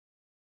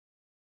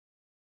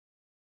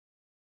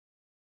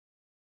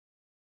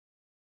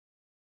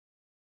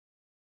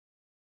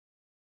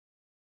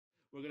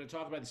We're going to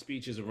talk about the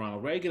speeches of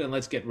Ronald Reagan, and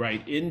let's get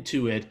right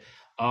into it.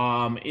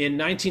 In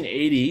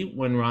 1980,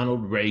 when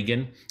Ronald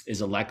Reagan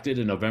is elected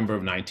in November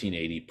of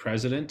 1980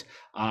 president,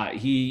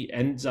 he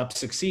ends up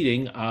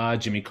succeeding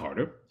Jimmy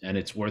Carter. And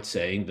it's worth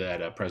saying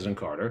that President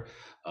Carter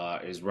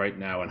is right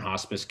now in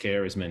hospice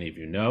care, as many of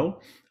you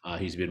know.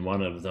 He's been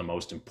one of the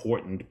most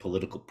important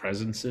political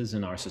presences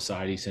in our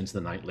society since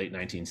the late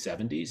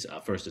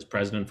 1970s, first as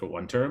president for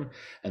one term,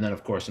 and then,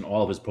 of course, in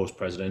all of his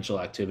post-presidential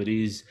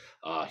activities,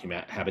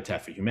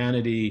 Habitat for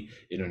Humanity,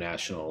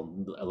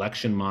 international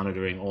election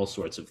monitoring, all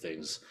sorts of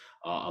things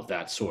of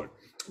that sort.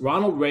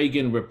 Ronald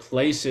Reagan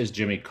replaces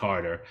Jimmy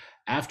Carter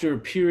after a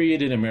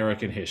period in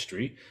American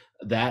history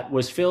that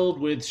was filled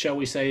with, shall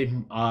we say,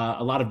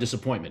 a lot of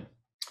disappointment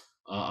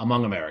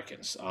among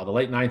Americans. The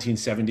late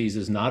 1970s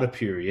is not a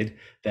period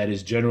that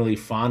is generally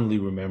fondly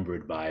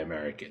remembered by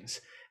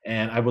Americans.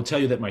 And I will tell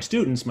you that my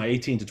students, my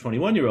 18 to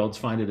 21-year-olds,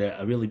 find it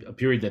a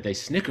period that they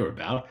snicker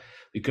about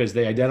because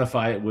they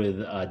identify it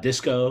with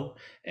disco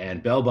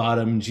and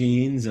bell-bottom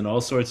jeans and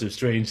all sorts of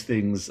strange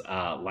things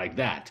like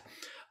that.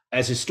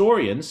 As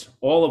historians,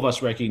 all of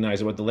us recognize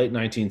that what the late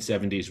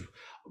 1970s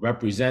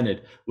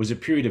represented was a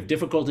period of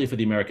difficulty for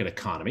the American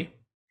economy.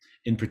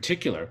 In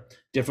particular,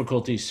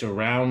 difficulty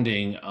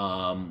surrounding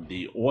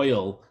the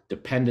oil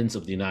dependence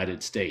of the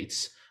United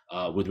States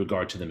with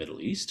regard to the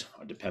Middle East,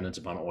 our dependence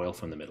upon oil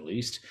from the Middle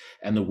East,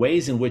 and the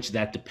ways in which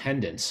that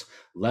dependence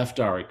left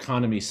our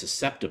economy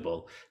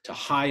susceptible to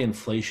high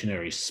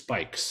inflationary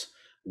spikes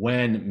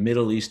when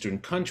Middle Eastern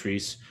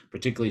countries,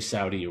 particularly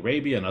Saudi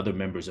Arabia and other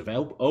members of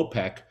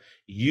OPEC,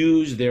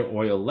 use their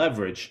oil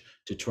leverage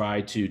to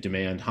try to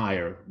demand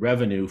higher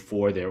revenue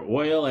for their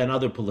oil and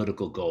other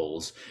political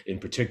goals, in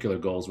particular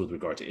goals with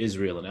regard to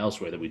Israel and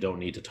elsewhere that we don't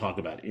need to talk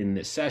about in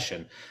this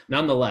session.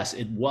 Nonetheless,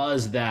 it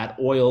was that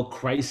oil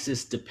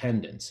crisis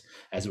dependence,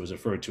 as it was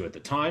referred to at the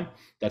time,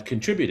 that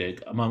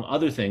contributed, among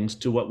other things,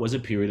 to what was a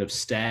period of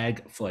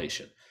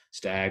stagflation.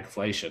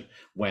 Stagflation,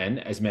 when,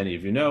 as many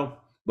of you know,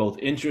 both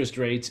interest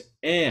rates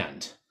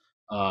and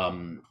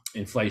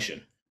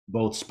inflation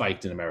both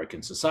spiked in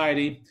American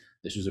society.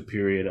 This was a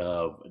period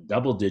of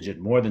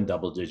more than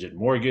double-digit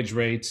mortgage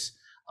rates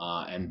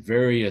and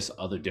various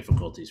other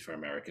difficulties for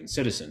American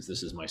citizens.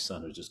 This is my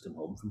son who's just come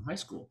home from high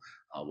school,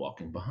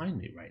 walking behind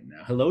me right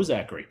now. Hello,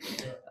 Zachary.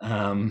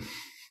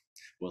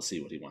 We'll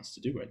see what he wants to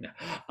do right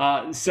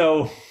now.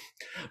 So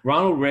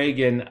Ronald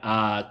Reagan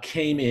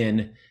came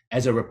in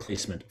as a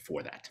replacement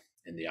for that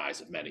in the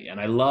eyes of many.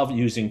 And I love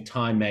using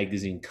Time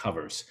magazine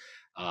covers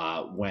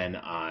when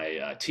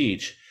I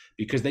teach,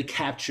 because they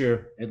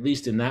capture, at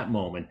least in that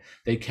moment,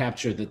 they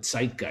capture the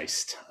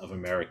zeitgeist of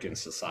American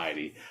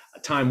society.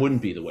 Time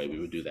wouldn't be the way we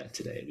would do that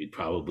today. We'd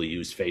probably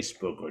use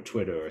Facebook or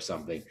Twitter or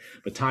something.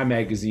 But Time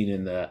magazine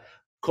in the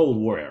Cold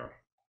War era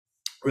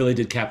really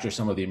did capture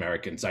some of the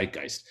American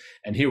zeitgeist.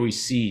 And here we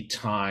see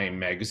Time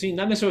magazine,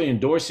 not necessarily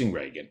endorsing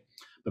Reagan,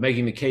 but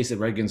making the case that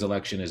Reagan's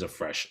election is a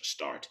fresh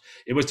start.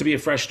 It was to be a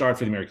fresh start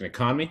for the American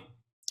economy.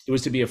 It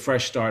was to be a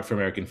fresh start for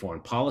American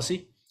foreign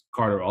policy.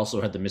 Carter also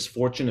had the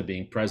misfortune of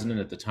being president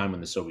at the time when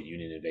the Soviet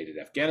Union invaded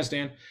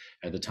Afghanistan,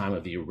 at the time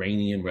of the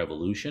Iranian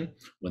Revolution,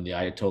 when the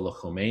Ayatollah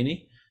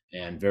Khomeini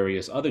and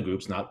various other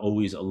groups, not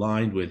always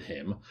aligned with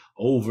him,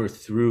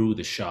 overthrew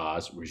the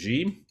Shah's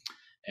regime.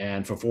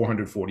 And for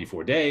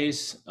 444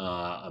 days,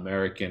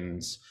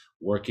 Americans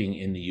working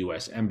in the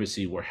US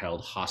Embassy were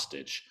held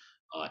hostage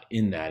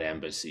in that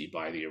embassy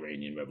by the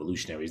Iranian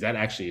revolutionaries. That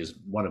actually is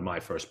one of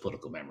my first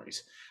political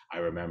memories. I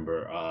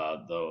remember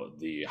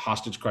the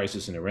hostage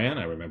crisis in Iran.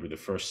 I remember the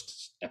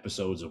first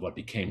episodes of what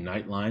became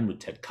Nightline with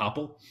Ted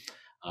Koppel,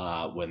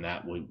 when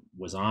that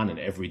was on, and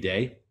every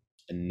day,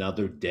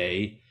 another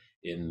day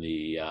in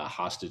the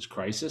hostage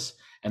crisis.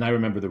 And I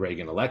remember the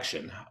Reagan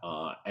election.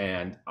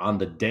 And on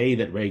the day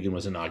that Reagan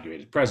was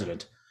inaugurated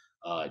president,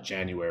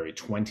 January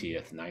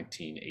 20th,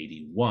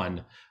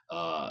 1981,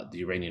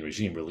 the Iranian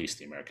regime released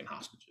the American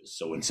hostages.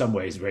 So in some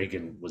ways,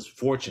 Reagan was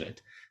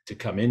fortunate to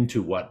come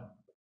into what,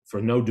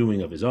 for no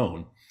doing of his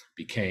own,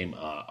 became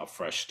a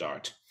fresh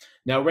start.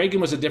 Now, Reagan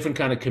was a different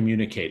kind of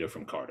communicator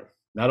from Carter.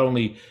 Not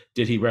only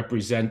did he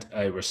represent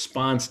a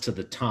response to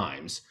the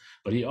times,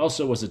 but he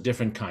also was a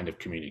different kind of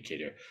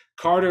communicator.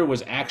 Carter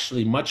was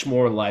actually much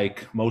more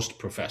like most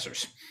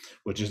professors,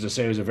 which is to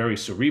say, he was a very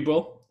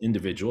cerebral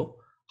individual,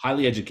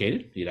 highly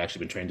educated. He had actually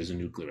been trained as a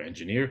nuclear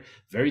engineer,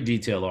 very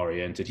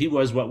detail-oriented. He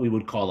was what we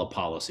would call a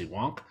policy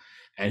wonk,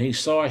 and he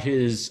saw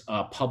his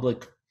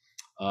public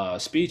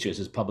speeches,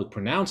 his public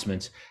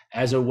pronouncements,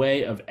 as a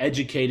way of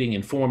educating,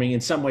 informing,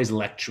 in some ways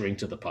lecturing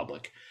to the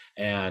public.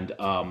 And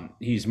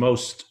he's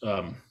most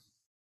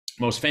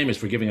famous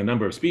for giving a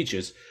number of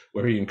speeches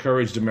where he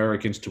encouraged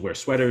Americans to wear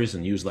sweaters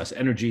and use less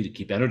energy to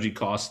keep energy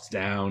costs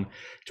down,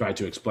 tried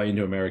to explain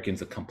to Americans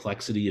the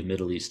complexity of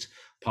Middle East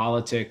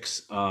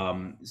politics.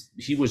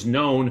 He was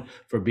known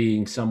for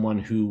being someone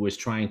who was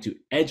trying to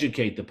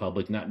educate the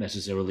public, not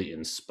necessarily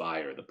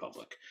inspire the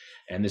public.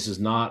 And this is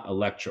not a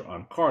lecture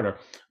on Carter,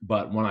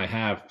 but when I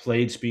have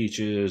played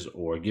speeches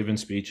or given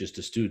speeches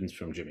to students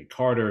from Jimmy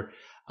Carter,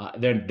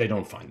 they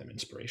don't find them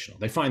inspirational.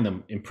 They find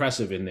them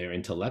impressive in their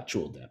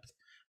intellectual depth,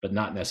 but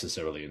not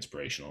necessarily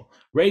inspirational.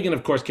 Reagan,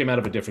 of course, came out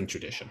of a different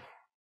tradition.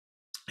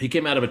 He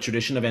came out of a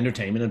tradition of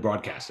entertainment and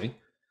broadcasting.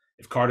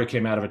 If Carter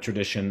came out of a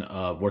tradition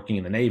of working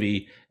in the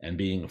Navy and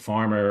being a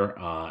farmer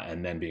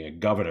and then being a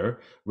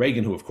governor,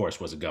 Reagan, who of course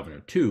was a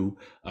governor too,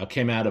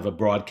 came out of a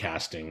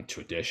broadcasting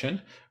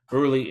tradition.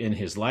 Early in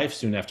his life,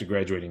 soon after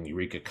graduating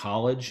Eureka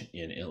College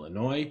in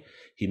Illinois,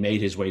 he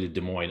made his way to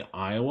Des Moines,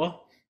 Iowa.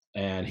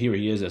 And here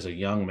he is as a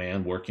young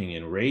man working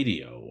in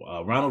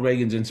radio. Ronald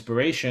Reagan's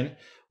inspiration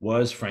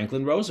was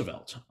Franklin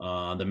Roosevelt,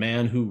 the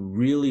man who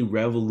really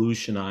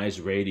revolutionized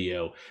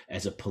radio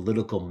as a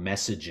political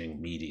messaging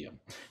medium.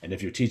 And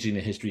if you're teaching the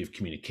history of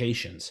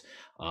communications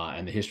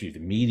and the history of the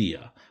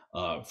media,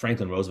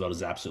 Franklin Roosevelt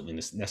is absolutely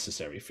a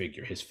necessary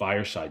figure. His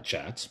fireside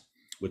chats,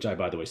 which I,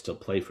 by the way, still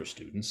play for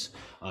students,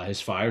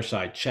 his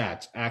fireside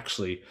chats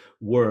actually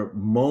were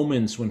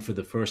moments when, for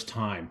the first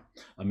time,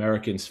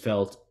 Americans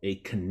felt a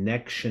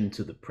connection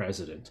to the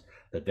president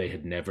that they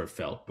had never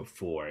felt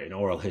before. In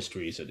oral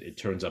histories, it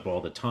turns up all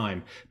the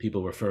time,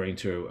 people referring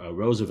to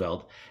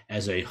Roosevelt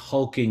as a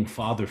hulking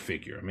father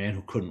figure, a man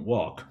who couldn't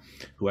walk,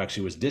 who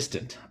actually was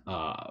distant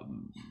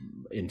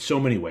in so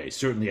many ways,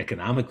 certainly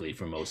economically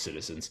for most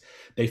citizens.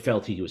 They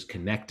felt he was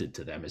connected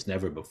to them as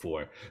never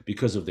before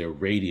because of their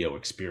radio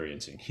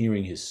experiencing,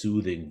 hearing his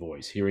soothing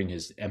voice, hearing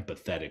his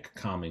empathetic,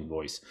 calming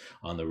voice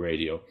on the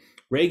radio.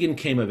 Reagan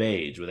came of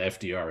age with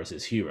FDR as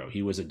his hero.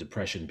 He was a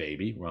Depression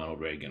baby, Ronald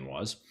Reagan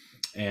was.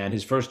 And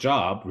his first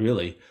job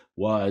really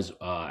was,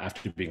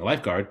 after being a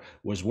lifeguard,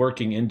 was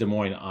working in Des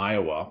Moines,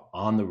 Iowa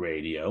on the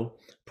radio,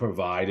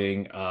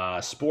 providing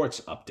sports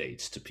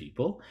updates to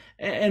people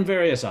and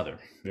various other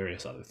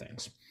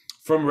things.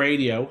 From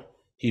radio,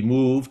 he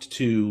moved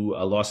to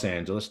Los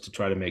Angeles to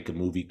try to make a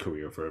movie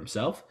career for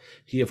himself.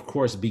 He, of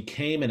course,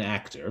 became an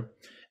actor.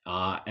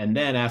 And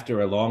then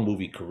after a long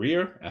movie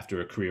career,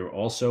 after a career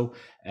also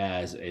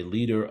as a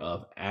leader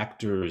of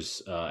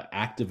actors'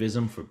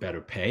 activism for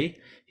better pay,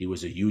 he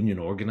was a union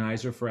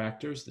organizer for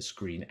actors. The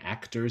Screen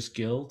Actors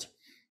Guild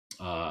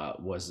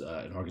was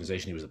an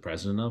organization he was the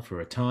president of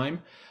for a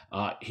time.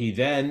 He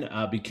then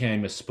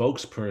became a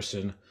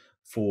spokesperson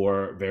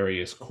for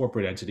various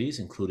corporate entities,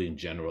 including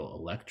General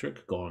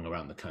Electric, going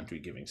around the country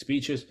giving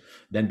speeches,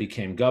 then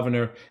became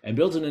governor and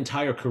built an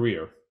entire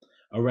career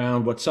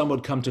around what some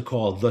would come to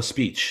call the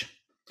speech,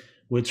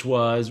 which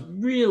was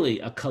really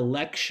a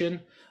collection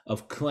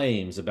of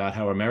claims about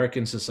how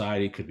American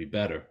society could be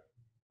better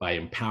by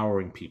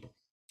empowering people.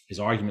 His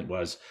argument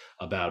was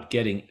about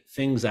getting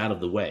things out of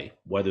the way,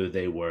 whether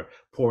they were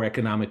poor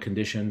economic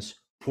conditions,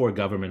 poor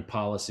government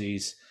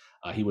policies.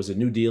 He was a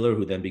New Dealer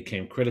who then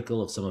became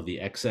critical of some of the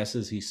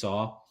excesses he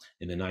saw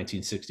in the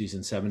 1960s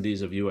and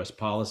 70s of US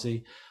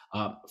policy,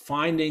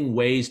 finding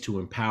ways to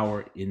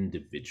empower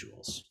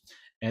individuals.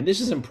 And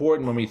this is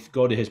important when we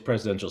go to his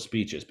presidential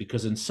speeches,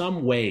 because in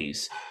some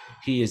ways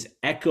he is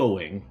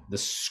echoing the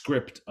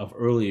script of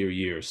earlier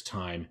years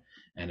time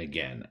and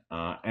again.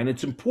 And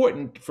it's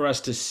important for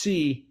us to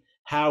see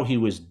how he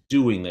was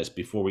doing this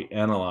before we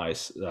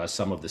analyze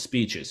some of the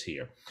speeches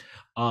here.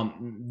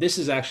 This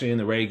is actually in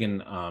the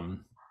Reagan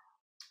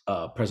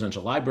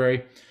Presidential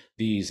Library,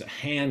 these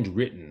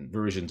handwritten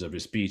versions of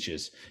his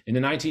speeches. In the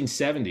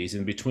 1970s,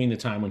 in between the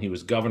time when he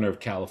was governor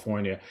of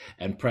California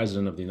and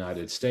president of the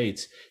United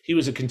States, he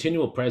was a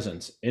continual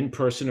presence in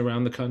person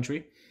around the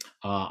country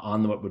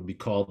on what would be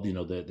called,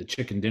 the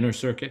chicken dinner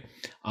circuit,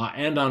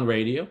 and on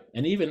radio,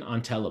 and even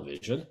on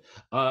television,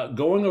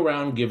 going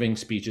around giving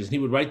speeches, and he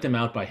would write them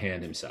out by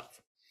hand himself.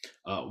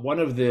 One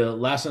of the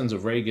lessons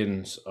of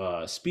Reagan's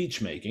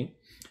speech making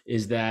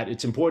is that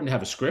it's important to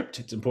have a script.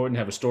 It's important to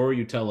have a story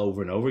you tell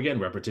over and over again.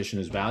 Repetition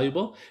is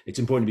valuable. It's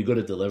important to be good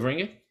at delivering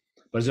it,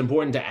 but it's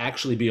important to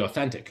actually be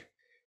authentic.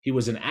 He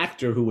was an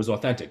actor who was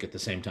authentic at the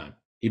same time.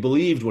 He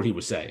believed what he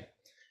was saying.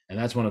 And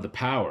that's one of the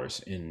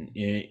powers in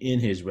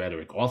his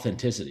rhetoric.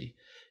 Authenticity,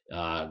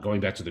 going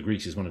back to the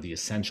Greeks, is one of the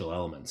essential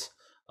elements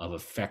of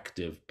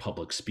effective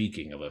public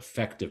speaking, of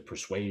effective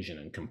persuasion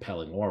and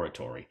compelling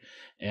oratory.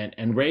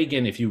 And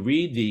Reagan, if you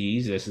read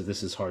these, this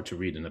is hard to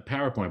read in the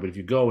PowerPoint, but if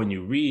you go and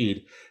you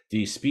read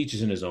these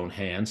speeches in his own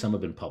hand, some have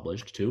been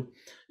published too,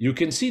 you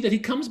can see that he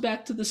comes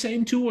back to the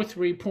same 2 or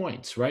 3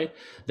 points, right?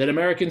 That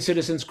American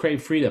citizens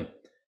crave freedom,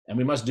 and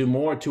we must do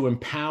more to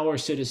empower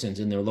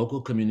citizens in their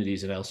local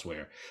communities and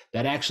elsewhere.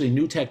 That actually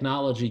new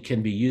technology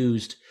can be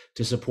used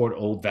to support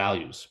old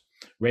values.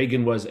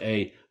 Reagan was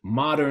a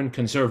modern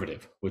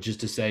conservative, which is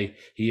to say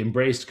he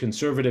embraced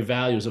conservative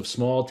values of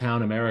small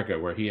town America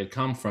where he had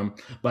come from,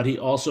 but he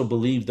also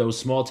believed those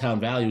small town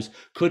values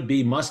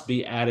must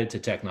be added to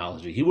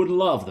technology. He would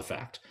love the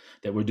fact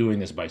that we're doing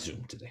this by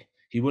Zoom today.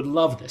 He would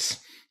love this,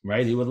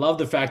 right? He would love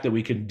the fact that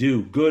we can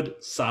do good,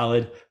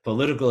 solid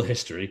political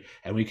history,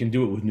 and we can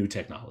do it with new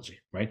technology,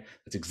 right?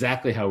 That's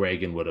exactly how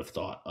Reagan would have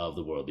thought of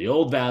the world. The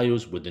old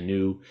values with the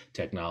new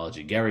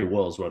technology. Gary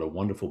Wills wrote a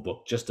wonderful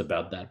book just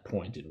about that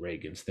point in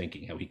Reagan's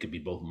thinking, how he could be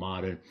both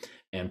modern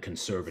and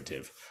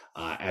conservative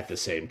at the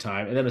same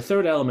time. And then a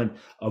third element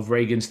of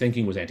Reagan's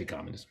thinking was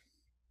anti-communism.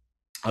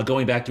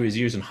 Going back to his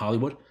years in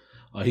Hollywood,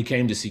 he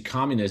came to see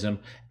communism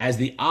as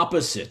the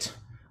opposite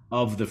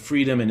of the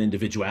freedom and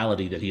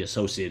individuality that he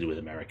associated with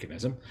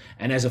Americanism.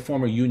 And as a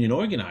former union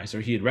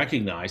organizer, he had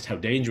recognized how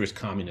dangerous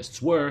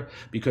communists were,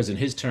 because in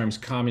his terms,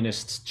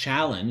 communists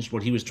challenged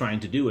what he was trying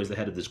to do as the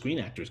head of the Screen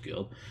Actors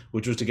Guild,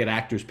 which was to get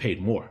actors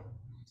paid more.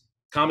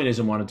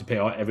 Communism wanted to pay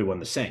everyone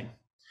the same.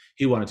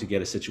 He wanted to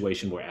get a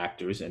situation where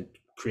actors, and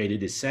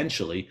created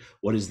essentially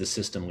what is the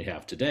system we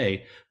have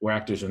today, where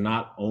actors are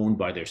not owned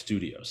by their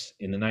studios.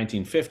 In the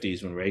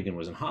 1950s, when Reagan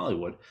was in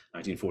Hollywood,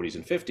 1940s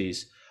and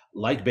 50s,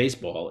 like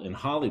baseball in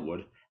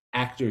Hollywood,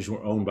 actors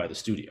were owned by the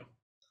studio.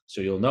 So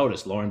you'll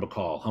notice Lauren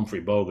Bacall, Humphrey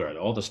Bogart,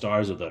 all the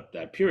stars of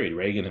that period,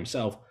 Reagan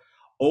himself,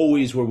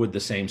 always were with the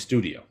same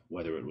studio,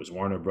 whether it was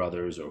Warner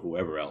Brothers or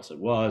whoever else it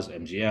was,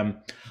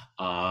 MGM.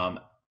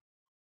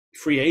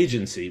 Free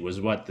agency was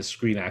what the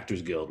Screen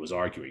Actors Guild was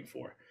arguing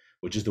for,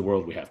 which is the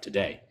world we have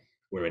today,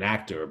 where an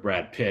actor,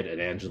 Brad Pitt and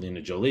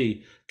Angelina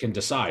Jolie, can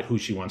decide who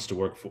she wants to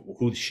work for,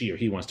 who she or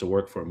he wants to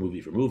work for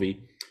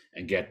movie,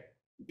 and get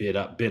bid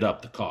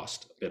up the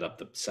cost, bid up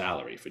the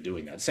salary for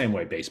doing that. Same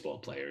way baseball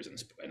players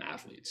and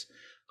athletes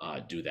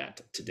do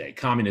that today.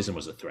 Communism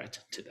was a threat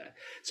to that.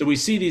 So we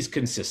see these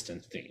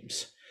consistent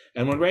themes.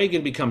 And when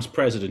Reagan becomes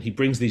president, he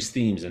brings these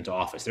themes into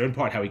office. They're in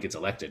part how he gets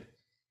elected.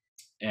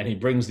 And he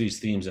brings these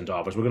themes into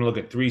office. We're going to look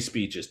at 3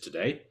 speeches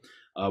today.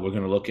 We're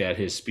going to look at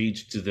his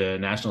speech to the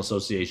National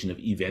Association of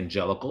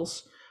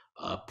Evangelicals,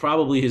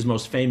 probably his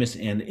most famous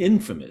and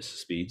infamous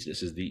speech.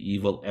 This is the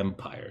Evil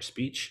Empire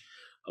speech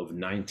of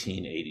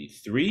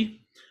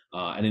 1983.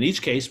 And in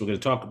each case, we're going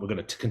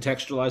to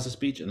contextualize the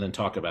speech and then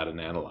talk about it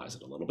and analyze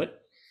it a little bit.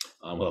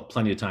 We'll have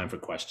plenty of time for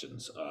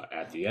questions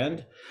at the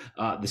end.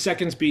 The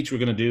second speech we're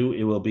going to do,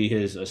 it will be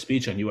his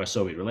speech on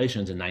U.S.-Soviet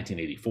relations in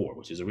 1984,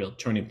 which is a real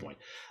turning point.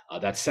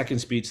 That second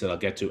speech that I'll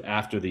get to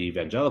after the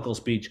evangelical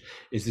speech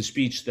is the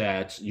speech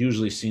that's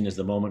usually seen as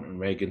the moment when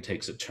Reagan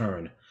takes a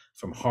turn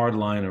from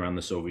hardline around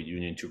the Soviet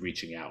Union to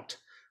reaching out.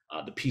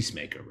 The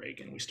peacemaker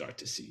Reagan we start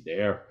to see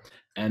there.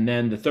 And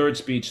then the third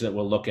speech that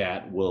we'll look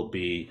at will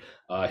be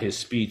his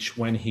speech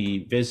when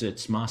he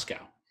visits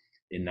Moscow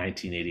in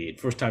 1988,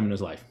 first time in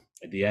his life.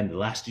 At the end, the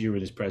last year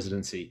of his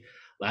presidency,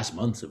 last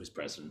months of his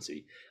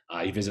presidency,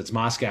 he visits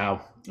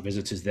Moscow,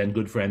 visits his then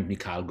good friend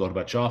Mikhail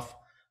Gorbachev,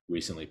 who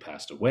recently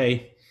passed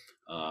away.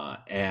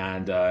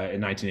 And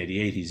in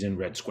 1988, he's in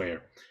Red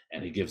Square,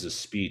 and he gives a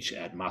speech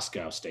at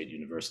Moscow State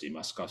University,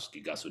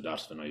 Moskovsky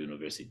Государственный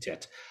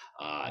университет.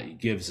 He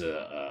gives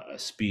a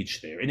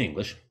speech there in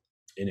English.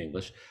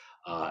 It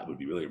would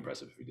be really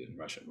impressive if he did in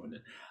Russian, wouldn't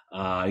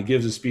it? He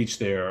gives a speech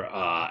there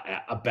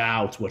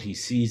about what he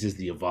sees as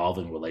the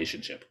evolving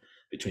relationship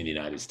between the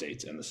United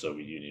States and the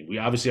Soviet Union. We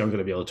obviously aren't going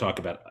to be able to talk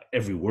about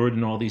every word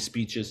in all these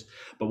speeches,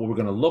 but what we're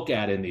going to look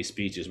at in these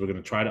speeches, we're going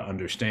to try to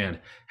understand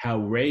how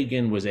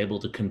Reagan was able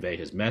to convey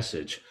his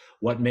message,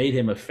 what made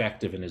him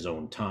effective in his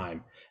own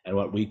time, and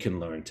what we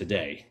can learn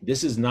today.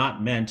 This is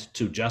not meant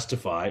to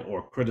justify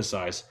or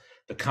criticize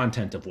the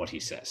content of what he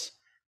says.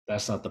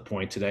 That's not the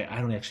point today. I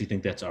don't actually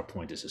think that's our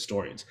point as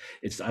historians.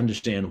 It's to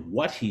understand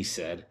what he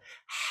said,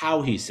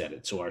 how he said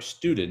it, so our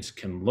students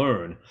can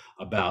learn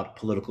about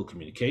political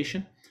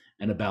communication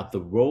and about the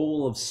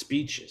role of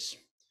speeches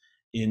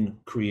in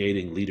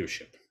creating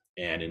leadership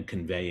and in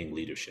conveying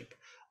leadership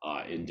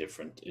in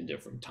different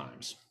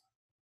times.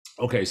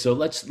 Okay, so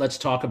let's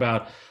talk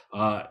about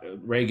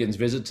Reagan's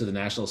visit to the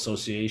National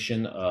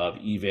Association of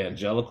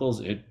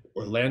Evangelicals in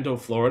Orlando,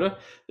 Florida.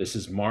 This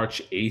is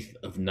March 8th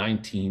of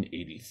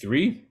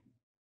 1983.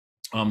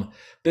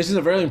 This is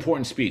a very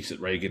important speech that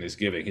Reagan is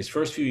giving. His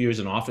first few years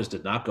in office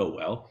did not go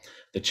well.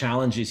 The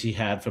challenges he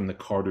had from the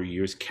Carter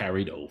years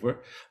carried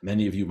over.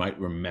 Many of you might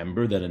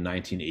remember that in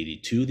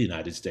 1982, the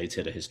United States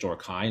hit a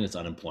historic high in its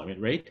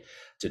unemployment rate.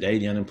 Today,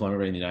 the unemployment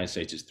rate in the United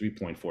States is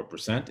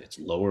 3.4%. It's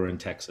lower in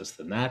Texas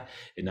than that.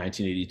 In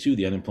 1982,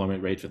 the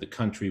unemployment rate for the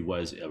country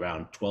was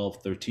around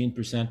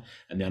 13%,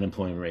 and the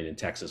unemployment rate in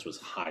Texas was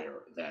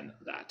higher than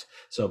that.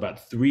 So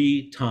about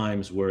 3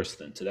 times worse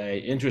than today.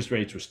 Interest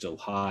rates were still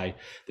high.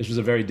 This was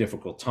a very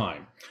difficult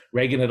time.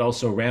 Reagan had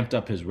also ramped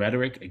up his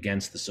rhetoric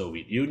against the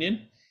Soviet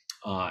Union,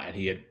 and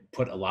he had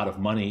put a lot of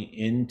money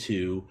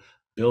into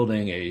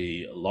building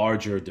a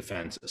larger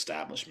defense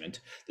establishment.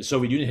 The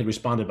Soviet Union had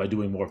responded by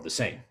doing more of the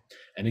same.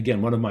 And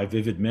again, one of my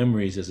vivid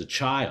memories as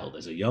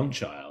a young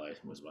child, I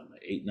was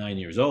 8, 9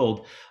 years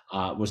old,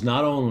 was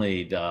not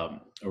only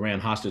the Iran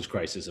hostage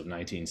crisis of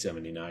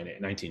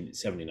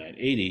 1979,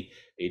 80,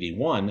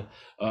 81,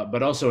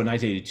 but also in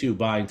 1982,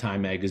 buying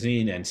Time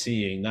magazine and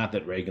seeing not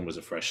that Reagan was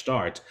a fresh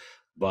start,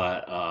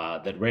 but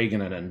that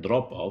Reagan and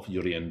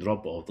Yuri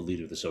Andropov, the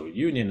leader of the Soviet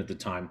Union at the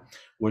time,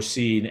 were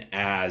seen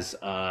as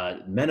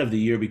men of the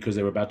year because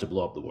they were about to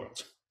blow up the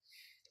world.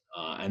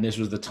 And this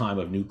was the time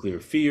of nuclear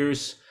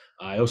fears.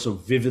 I also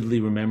vividly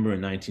remember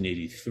in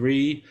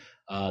 1983,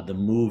 the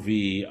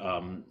movie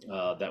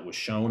that was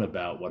shown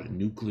about what a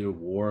nuclear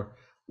war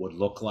would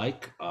look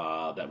like,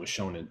 that was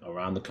shown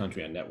around the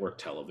country on network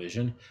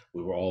television.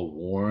 We were all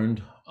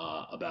warned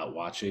about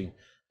watching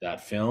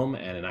that film.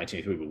 And in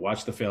 1983, we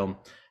watched the film.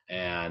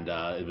 And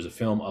it was a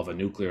film of a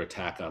nuclear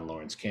attack on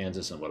Lawrence,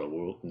 Kansas, and what a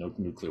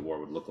nuclear war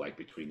would look like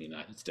between the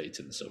United States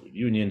and the Soviet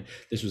Union.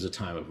 This was a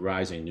time of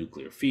rising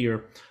nuclear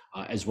fear,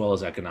 as well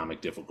as economic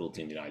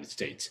difficulty in the United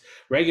States.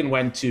 Reagan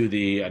went to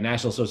the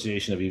National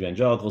Association of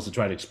Evangelicals to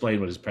try to explain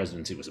what his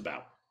presidency was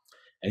about.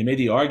 And he made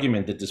the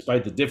argument that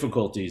despite the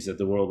difficulties that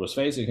the world was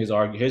facing,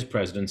 his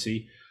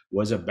presidency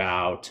was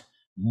about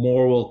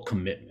moral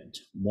commitment.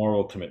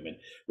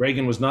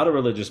 Reagan was not a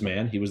religious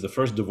man. He was the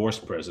first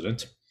divorced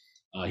president.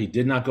 He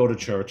did not go to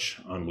church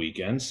on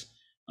weekends.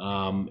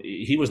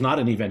 He was not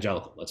an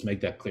evangelical. Let's make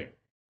that clear.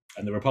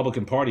 And the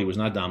Republican Party was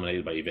not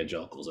dominated by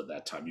evangelicals at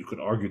that time. You could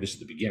argue this is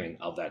the beginning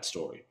of that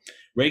story.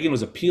 Reagan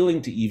was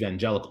appealing to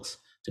evangelicals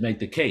to make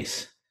the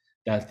case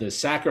that the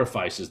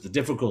sacrifices, the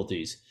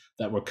difficulties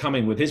that were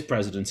coming with his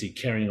presidency,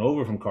 carrying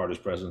over from Carter's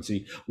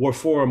presidency, were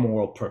for a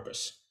moral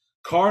purpose.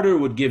 Carter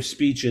would give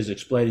speeches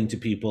explaining to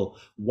people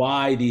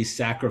why these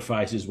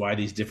sacrifices, why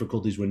these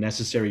difficulties were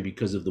necessary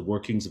because of the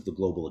workings of the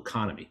global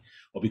economy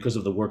or because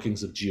of the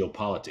workings of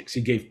geopolitics.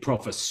 He gave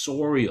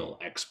professorial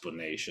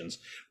explanations,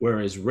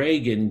 whereas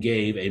Reagan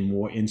gave a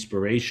more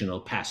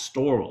inspirational,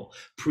 pastoral,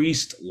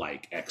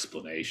 priest-like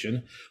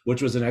explanation,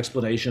 which was an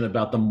explanation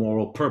about the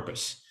moral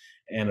purpose.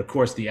 And of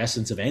course, the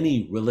essence of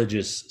any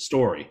religious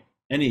story,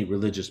 any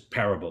religious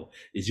parable,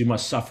 is you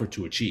must suffer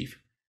to achieve.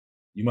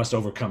 You must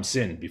overcome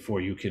sin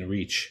before you can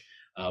reach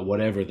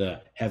whatever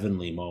the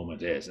heavenly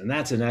moment is. And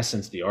that's in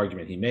essence the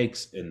argument he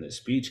makes in this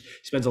speech.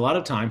 He spends a lot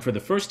of time, for the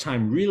first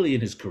time really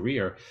in his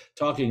career,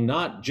 talking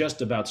not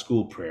just about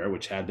school prayer,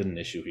 which had been an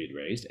issue he had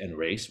raised, and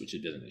race, which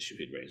had been an issue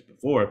he'd raised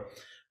before,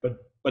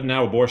 but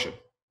now abortion.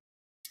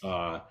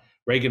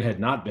 Reagan had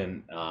not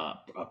been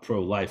a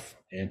pro-life,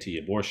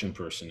 anti-abortion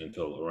person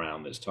until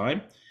around this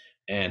time.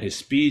 And his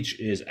speech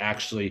is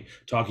actually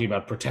talking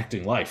about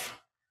protecting life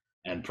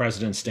and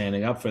presidents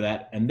standing up for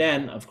that. And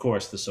then, of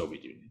course, the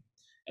Soviet Union.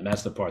 And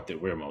that's the part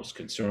that we're most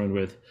concerned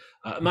with.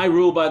 My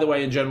rule, by the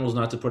way, in general is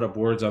not to put up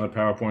words on a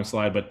PowerPoint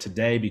slide, but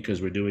today,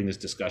 because we're doing this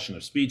discussion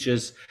of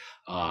speeches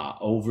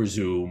over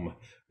Zoom,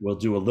 we'll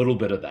do a little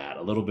bit of that,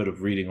 a little bit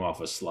of reading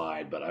off a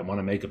slide. But I want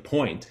to make a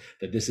point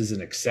that this is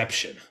an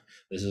exception.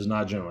 This is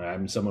not generally.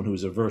 I'm someone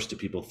who's averse to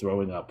people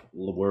throwing up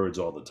words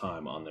all the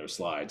time on their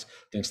slides.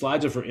 I think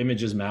slides are for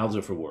images, mouths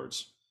are for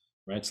words,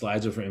 right?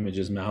 Slides are for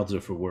images, mouths are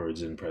for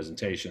words in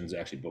presentations.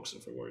 Actually, books are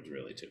for words,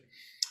 really, too,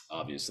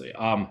 obviously.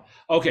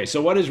 Okay,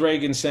 so what is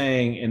Reagan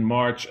saying in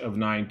March of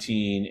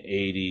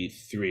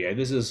 1983?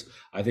 This is,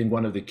 I think,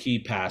 one of the key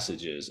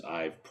passages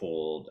I've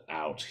pulled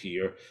out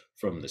here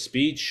from the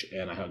speech,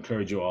 and I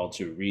encourage you all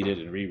to read it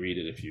and reread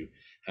it if you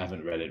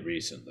haven't read it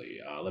recently.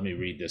 Let me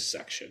read this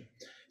section.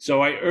 So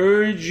I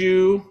urge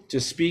you to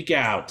speak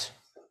out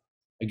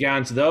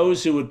against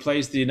those who would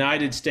place the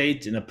United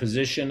States in a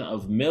position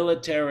of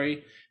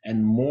military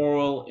and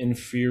moral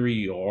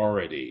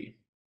inferiority.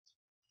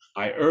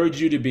 I urge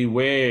you to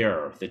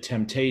beware the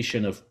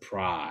temptation of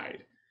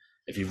pride.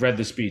 If you've read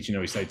the speech, you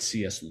know he cites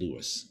C.S.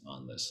 Lewis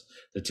on this.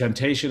 The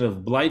temptation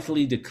of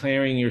blithely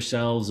declaring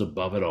yourselves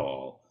above it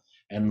all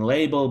and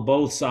label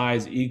both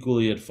sides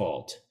equally at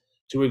fault.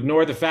 To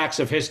ignore the facts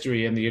of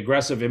history and the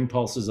aggressive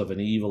impulses of an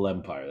evil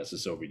empire. That's the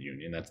Soviet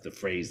Union. That's the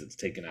phrase that's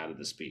taken out of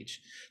the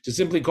speech. To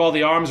simply call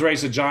the arms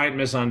race a giant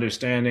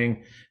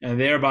misunderstanding and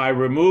thereby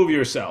remove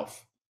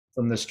yourself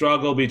from the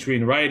struggle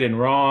between right and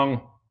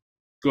wrong,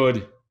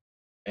 good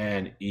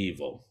and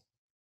evil.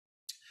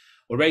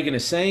 What Reagan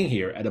is saying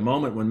here, at a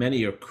moment when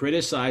many are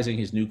criticizing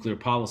his nuclear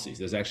policies,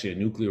 there's actually a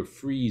nuclear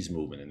freeze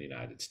movement in the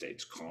United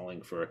States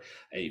calling for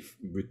a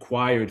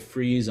required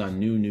freeze on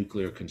new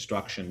nuclear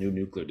construction, new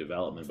nuclear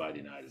development by the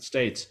United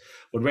States.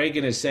 What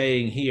Reagan is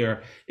saying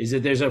here is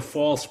that there's a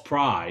false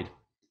pride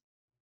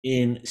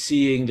in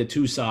seeing the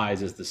two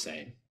sides as the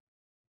same.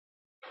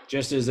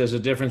 Just as there's a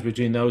difference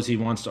between those he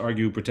wants to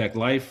argue protect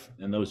life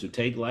and those who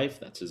take life,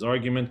 that's his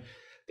argument.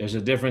 There's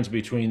a difference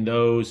between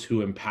those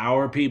who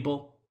empower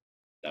people,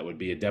 that would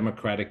be a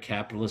democratic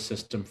capitalist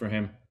system for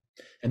him,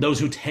 and those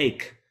who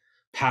take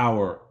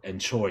power and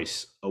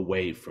choice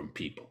away from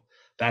people.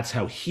 That's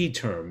how he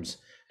terms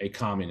a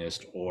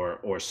communist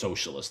or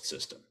socialist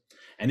system.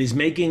 And he's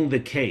making the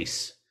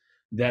case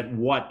that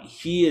what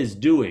he is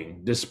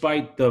doing,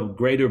 despite the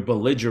greater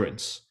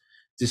belligerence,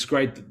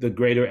 despite the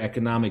greater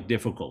economic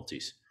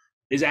difficulties,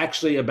 is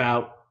actually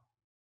about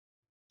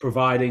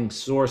providing,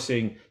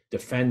 sourcing,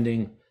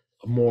 defending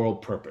a moral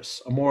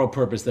purpose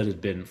that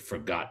had been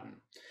forgotten.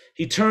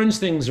 He turns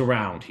things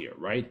around here,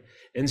 right?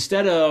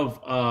 Instead of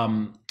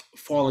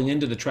falling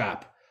into the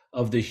trap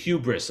of the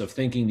hubris of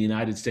thinking the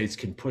United States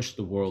can push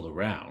the world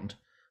around,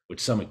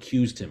 which some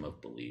accused him of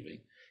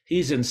believing,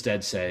 he's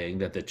instead saying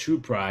that the true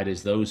pride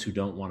is those who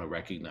don't want to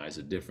recognize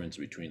a difference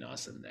between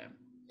us and them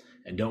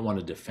and don't want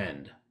to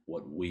defend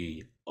what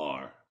we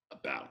are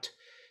about.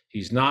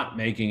 He's not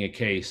making a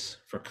case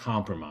for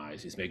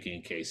compromise. He's making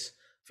a case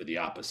for the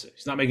opposite.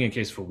 He's not making a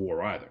case for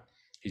war either.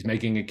 He's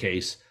making a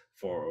case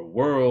for a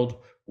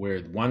world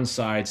where one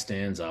side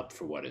stands up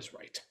for what is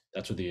right.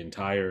 That's what the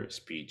entire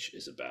speech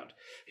is about.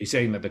 He's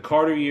saying that the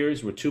Carter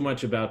years were too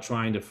much about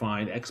trying to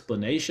find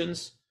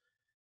explanations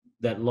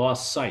that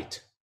lost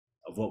sight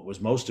of what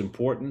was most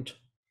important,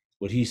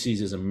 what he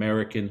sees as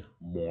American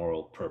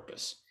moral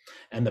purpose.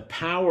 And the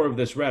power of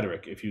this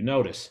rhetoric, if you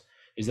notice,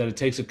 is that it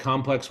takes a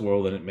complex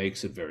world and it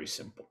makes it very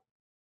simple.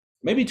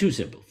 Maybe too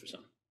simple for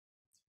some,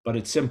 but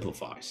it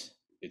simplifies.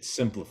 It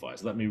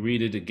simplifies. Let me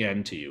read it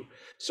again to you.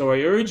 So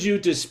I urge you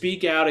to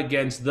speak out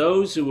against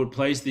those who would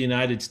place the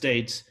United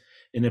States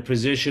in a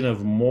position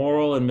of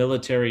moral and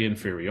military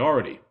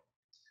inferiority.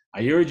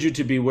 I urge you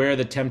to beware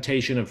the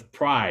temptation of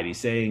pride. He's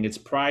saying it's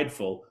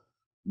prideful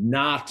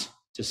not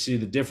to see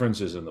the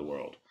differences in the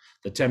world.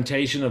 The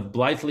temptation of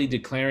blithely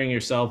declaring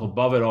yourself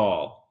above it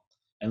all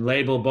and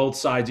label both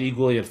sides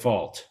equally at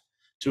fault,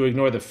 to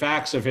ignore the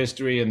facts of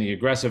history and the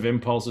aggressive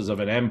impulses of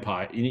an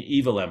empire, an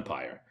evil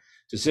empire,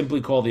 to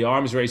simply call the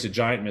arms race a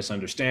giant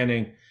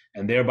misunderstanding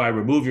and thereby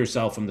remove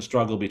yourself from the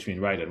struggle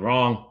between right and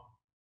wrong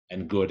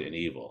and good and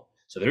evil.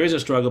 So there is a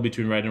struggle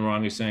between right and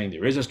wrong, he's saying.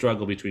 There is a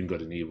struggle between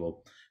good and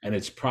evil, and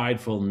it's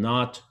prideful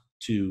not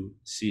to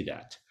see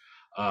that.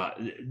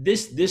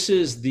 This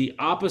is the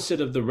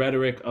opposite of the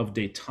rhetoric of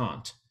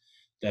détente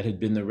that had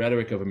been the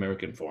rhetoric of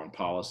American foreign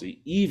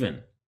policy,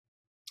 even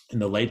in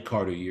the late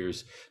Carter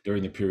years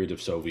during the period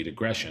of Soviet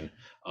aggression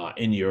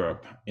in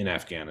Europe, in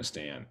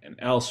Afghanistan, and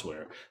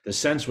elsewhere. The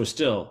sense was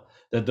still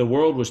that the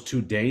world was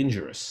too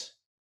dangerous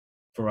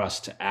for us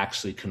to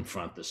actually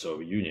confront the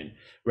Soviet Union.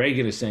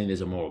 Reagan is saying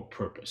there's a moral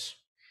purpose.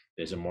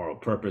 There's a moral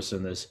purpose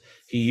in this.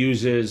 He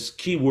uses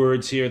key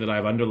words here that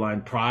I've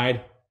underlined: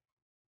 pride,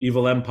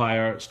 evil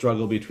empire,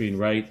 struggle between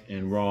right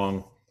and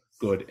wrong,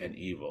 good and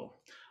evil.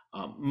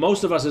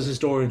 Most of us as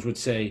historians would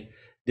say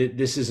that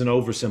this is an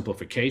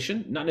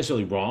oversimplification, not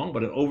necessarily wrong,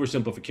 but an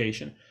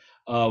oversimplification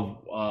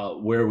of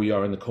where we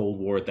are in the Cold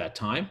War at that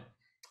time.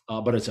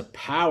 But it's a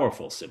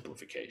powerful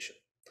simplification.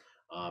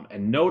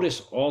 And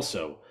notice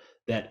also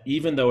that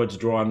even though it's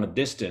drawing a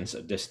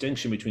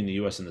distinction between the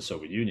US and the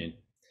Soviet Union,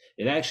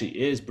 it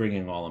actually is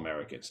bringing all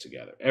Americans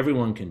together.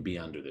 Everyone can be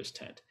under this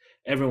tent.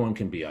 Everyone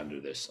can be under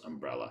this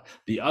umbrella.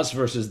 The us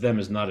versus them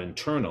is not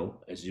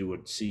internal, as you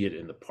would see it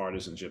in the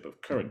partisanship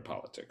of current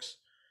politics.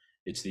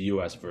 It's the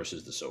US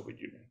versus the Soviet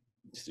Union.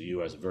 It's the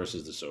US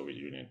versus the Soviet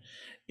Union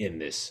in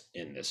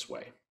this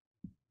way.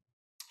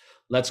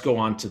 Let's go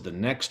on to the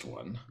next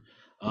one.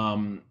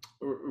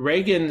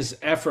 Reagan's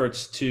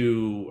efforts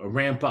to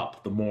ramp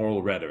up the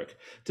moral rhetoric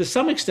to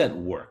some extent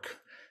work.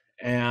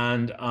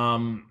 And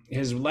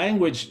his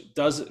language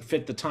does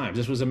fit the times.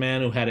 This was a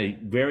man who had a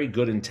very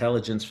good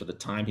intelligence for the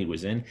time he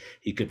was in.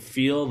 He could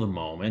feel the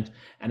moment.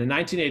 And in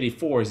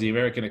 1984, as the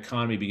American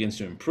economy begins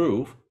to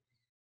improve,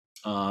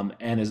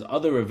 and as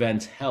other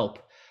events help,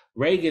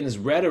 Reagan's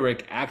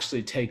rhetoric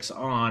actually takes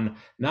on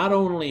not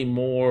only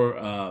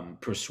more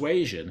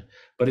persuasion,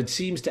 but it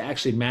seems to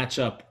actually match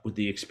up with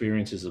the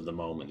experiences of the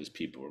moment as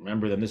people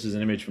remember them. This is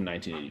an image from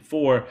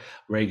 1984,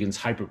 Reagan's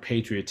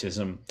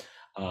hyper-patriotism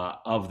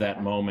of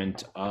that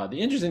moment. The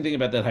interesting thing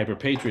about that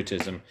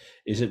hyper-patriotism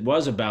is it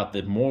was about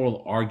the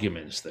moral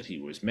arguments that he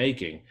was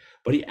making,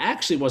 but he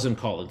actually wasn't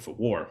calling for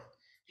war.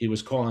 He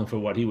was calling for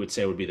what he would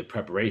say would be the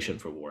preparation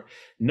for war.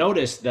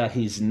 Notice that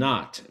he's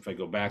not, if I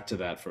go back to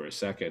that for a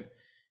second,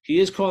 he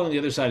is calling the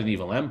other side an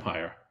evil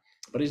empire,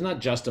 but he's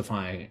not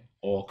justifying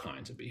all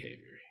kinds of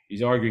behavior.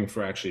 He's arguing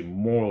for actually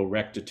moral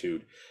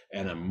rectitude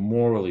and a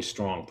morally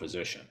strong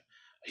position.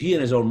 He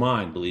in his own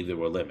mind believed there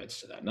were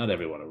limits to that. Not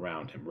everyone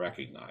around him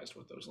recognized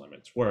what those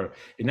limits were.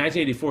 In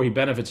 1984, he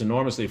benefits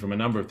enormously from a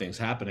number of things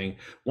happening,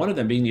 one of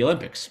them being the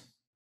Olympics.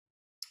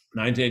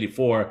 In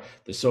 1984,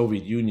 the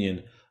Soviet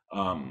Union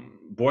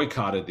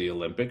boycotted the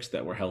Olympics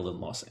that were held in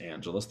Los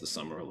Angeles, the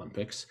Summer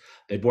Olympics.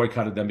 They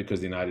boycotted them because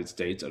the United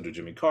States, under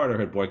Jimmy Carter,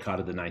 had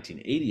boycotted the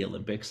 1980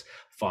 Olympics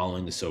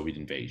following the Soviet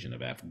invasion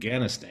of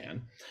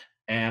Afghanistan.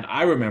 And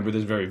I remember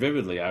this very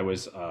vividly. I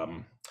was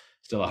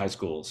still a high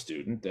school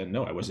student. And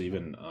no, I was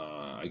even,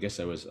 I guess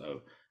I was a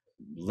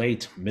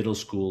late middle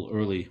school,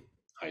 early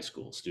high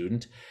school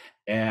student.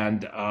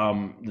 And the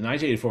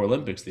 1984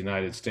 Olympics, the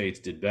United States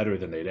did better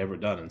than they'd ever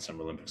done in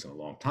Summer Olympics in a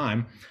long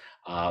time.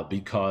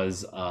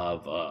 Because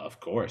of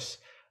course,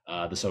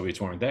 the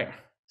Soviets weren't there.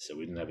 So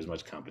we didn't have as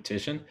much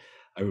competition.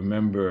 I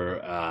remember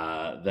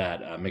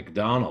that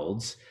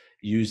McDonald's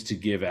used to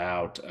give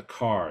out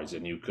cards,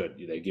 and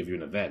they give you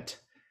an event.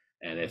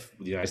 And if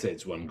the United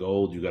States won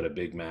gold, you got a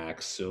Big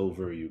Mac.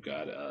 Silver, you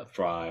got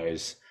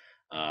fries.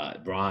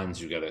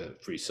 Bronze, you got a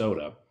free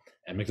soda.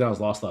 And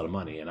McDonald's lost a lot of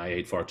money, and I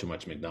ate far too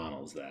much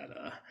McDonald's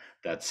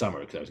that summer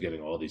because I was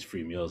getting all these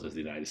free meals as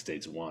the United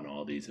States won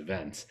all these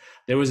events.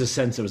 There was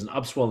an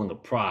upswelling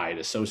of pride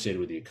associated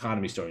with the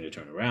economy starting to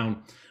turn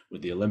around,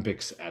 with the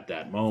Olympics at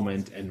that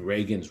moment, and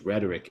Reagan's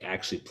rhetoric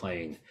actually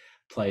playing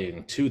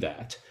to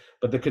that.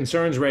 But the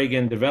concerns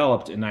Reagan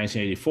developed in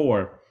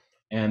 1984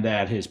 and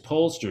that his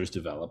pollsters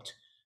developed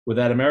were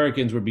that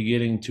Americans were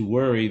beginning to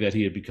worry that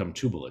he had become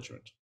too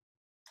belligerent.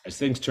 As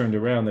things turned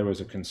around, there was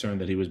a concern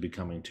that he was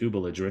becoming too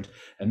belligerent.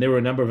 And there were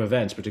a number of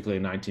events, particularly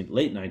in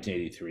late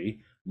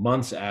 1983,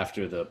 months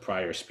after the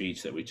prior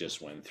speech that we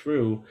just went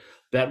through,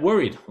 that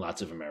worried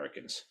lots of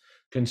Americans.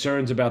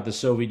 Concerns about the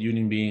Soviet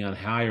Union being on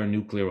higher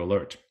nuclear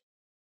alert.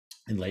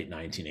 in late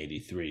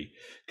 1983.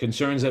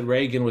 Concerns that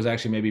Reagan was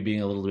actually maybe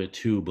being a little bit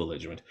too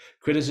belligerent.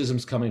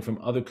 Criticisms coming from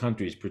other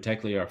countries,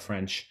 particularly our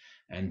French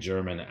and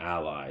German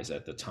allies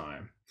at the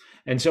time.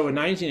 And so in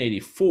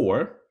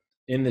 1984,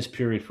 in this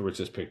period for which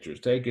this picture is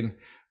taken,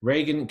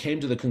 Reagan came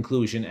to the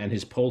conclusion, and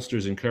his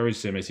pollsters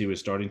encouraged him as he was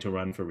starting to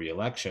run for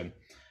re-election,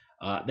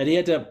 that he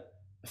had to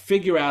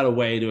figure out a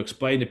way to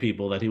explain to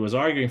people that he was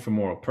arguing for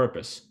moral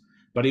purpose,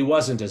 but he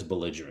wasn't as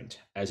belligerent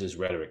as his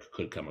rhetoric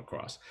could come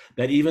across.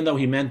 That even though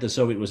he meant the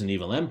Soviet was an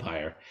evil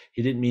empire,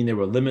 he didn't mean there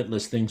were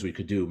limitless things we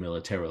could do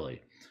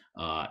militarily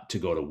to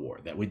go to war.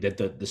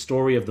 That the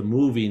story of the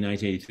movie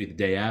 1983, The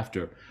Day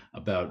After,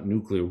 about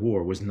nuclear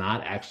war was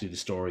not actually the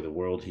story of the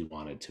world he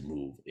wanted to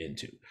move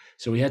into.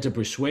 So he had to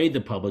persuade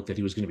the public that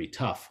he was going to be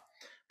tough,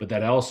 but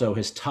that also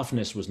his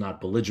toughness was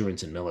not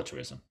belligerence and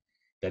militarism,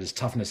 that his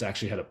toughness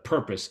actually had a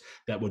purpose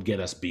that would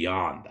get us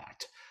beyond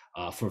that,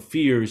 for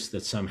fears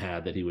that some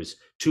had that he was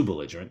too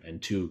belligerent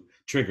and too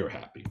trigger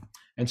happy.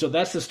 And so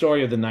that's the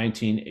story of the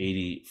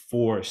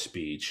 1984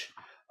 speech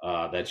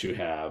that you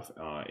have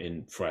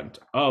in front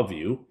of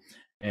you.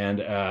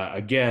 And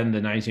again, the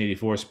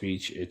 1984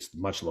 speech, it's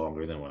much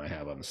longer than what I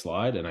have on the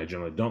slide. And I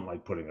generally don't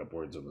like putting up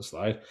words on the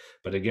slide,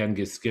 but again,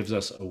 gives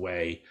us a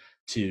way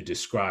to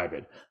describe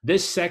it.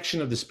 This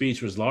section of the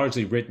speech was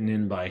largely written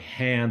in by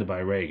hand by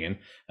Reagan.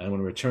 And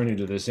when returning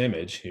to this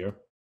image here,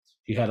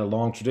 he had a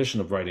long tradition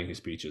of writing his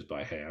speeches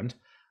by hand.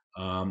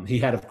 He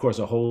had, of course,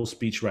 a whole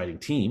speech writing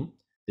team.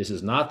 This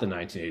is not the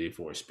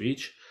 1984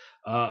 speech,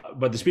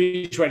 but the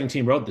speech writing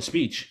team wrote the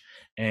speech.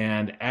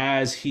 And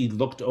as he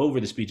looked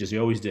over the speech, as he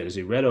always did, as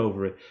he read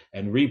over it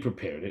and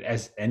re-prepared it,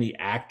 as any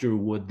actor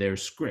would their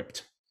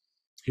script,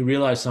 he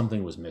realized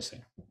something was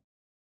missing.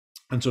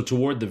 And so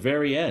toward the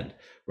very end,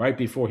 right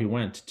before he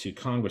went to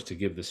Congress to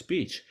give the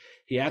speech,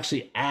 he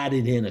actually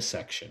added in a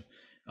section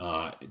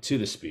to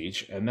the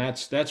speech, and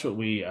that's what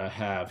we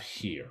have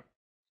here.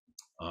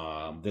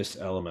 This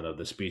element of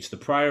the speech. The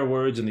prior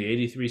words in the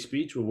 83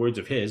 speech were words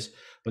of his,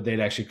 but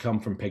they'd actually come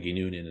from Peggy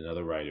Noonan and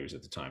other writers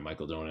at the time,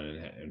 Michael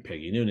Donen and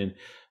Peggy Noonan.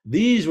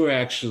 These were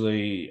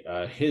actually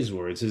his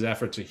words, his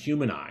effort to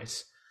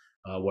humanize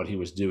what he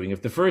was doing.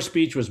 If the first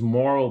speech was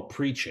moral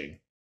preaching,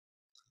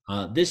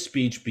 this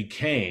speech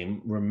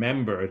became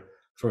remembered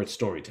for its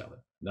storytelling,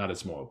 not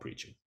its moral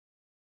preaching,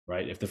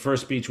 right? If the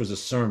first speech was a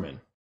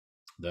sermon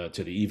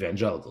to the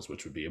evangelicals,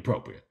 which would be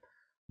appropriate,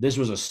 this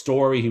was a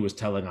story he was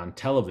telling on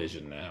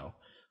television now,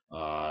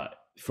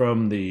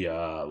 from the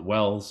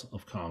wells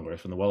of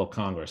Congress, from the well of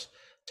Congress,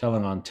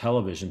 telling on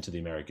television to the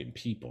American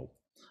people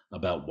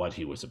about what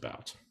he was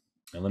about.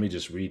 And let me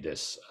just read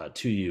this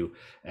to you.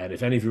 And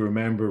if any of you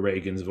remember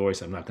Reagan's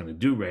voice, I'm not going to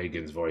do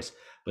Reagan's voice,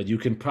 but you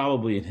can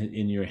probably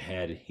in your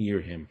head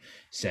hear him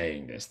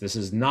saying this. This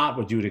is not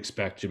what you would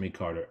expect Jimmy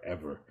Carter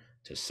ever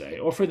to say,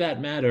 or for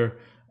that matter,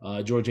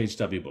 George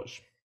H.W.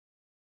 Bush.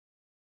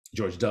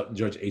 George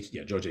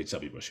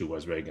H.W. Bush, who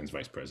was Reagan's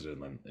vice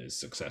president and his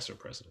successor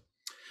president.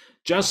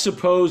 Just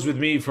suppose with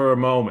me for a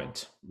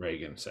moment,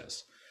 Reagan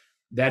says,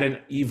 that an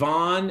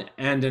Yvonne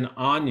and an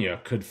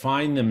Anya could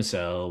find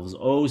themselves,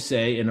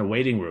 say, in a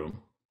waiting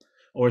room,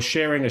 or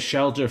sharing a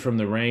shelter from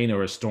the rain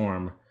or a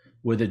storm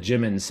with a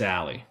Jim and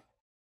Sally,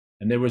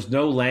 and there was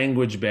no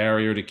language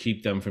barrier to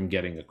keep them from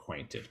getting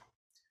acquainted.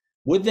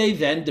 Would they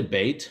then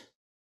debate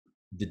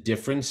the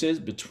differences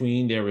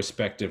between their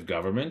respective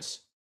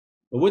governments?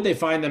 Or would they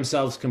find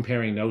themselves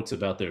comparing notes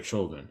about their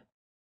children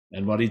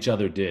and what each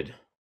other did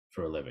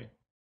for a living?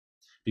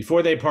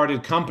 Before they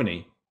parted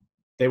company,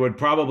 they would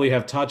probably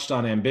have touched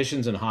on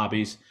ambitions and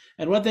hobbies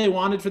and what they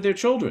wanted for their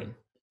children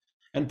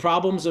and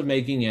problems of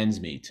making ends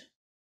meet.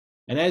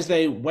 And as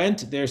they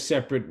went their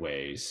separate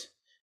ways,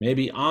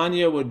 maybe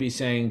Anya would be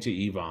saying to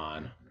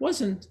Yvonne,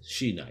 "Wasn't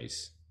she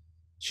nice?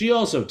 She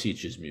also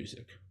teaches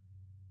music."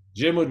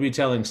 Jim would be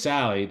telling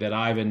Sally that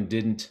Ivan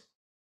did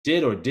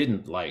or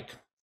didn't like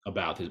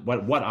about his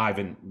what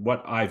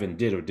Ivan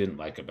did or didn't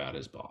like about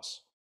his boss.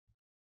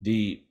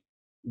 This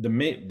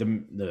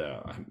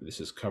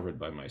is covered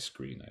by my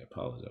screen. I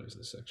apologize.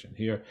 This section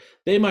here.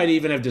 They might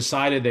even have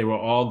decided they were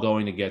all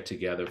going to get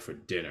together for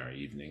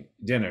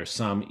dinner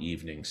some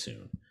evening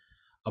soon.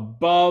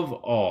 Above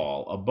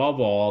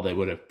all, they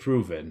would have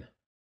proven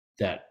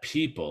that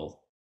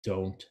people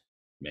don't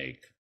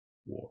make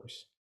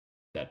wars.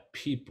 That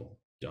people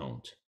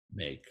don't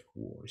make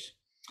wars.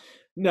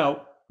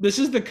 No. This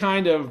is the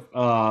kind of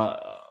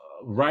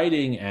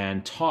writing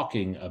and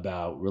talking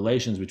about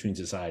relations between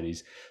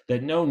societies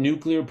that no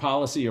nuclear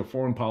policy or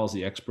foreign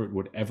policy expert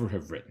would ever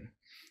have written,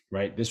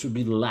 right? This would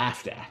be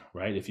laughed at,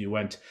 right? If you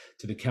went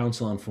to the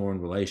Council on Foreign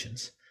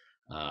Relations.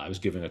 I was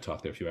giving a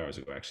talk there a few hours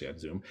ago, actually, on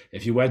Zoom.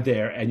 If you went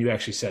there and you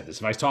actually said this,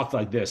 if I talked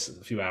like this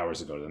a few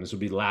hours ago, then this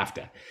would be laughed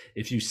at.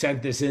 If you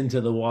sent this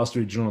into the Wall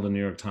Street Journal, the New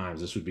York Times,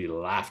 this would be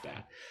laughed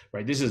at,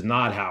 right? This is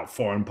not how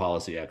foreign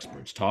policy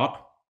experts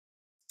talk.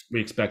 We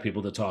expect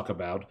people to talk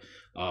about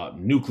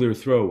nuclear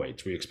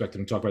throwaways. We expect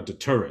them to talk about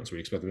deterrence. We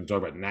expect them to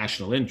talk about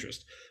national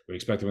interest. We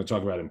expect them to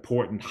talk about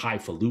important,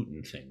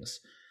 highfalutin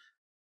things.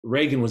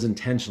 Reagan was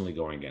intentionally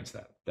going against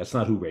that. That's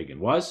not who Reagan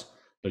was.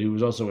 but he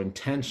was also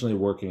intentionally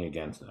working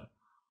against that.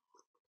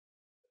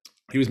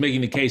 He was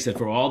making the case that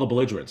for all the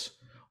belligerence,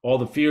 all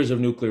the fears of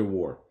nuclear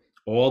war,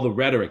 all the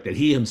rhetoric that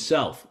he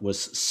himself was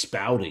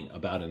spouting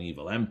about an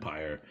evil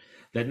empire,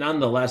 that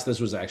nonetheless, this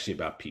was actually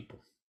about people.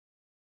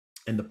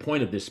 And the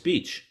point of this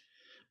speech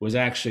was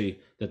actually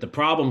that the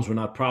problems were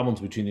not problems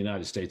between the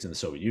United States and the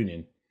Soviet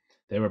Union.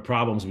 They were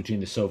problems between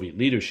the Soviet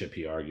leadership,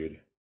 he argued,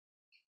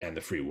 and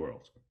the free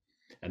world.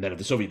 And that if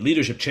the Soviet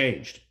leadership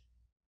changed,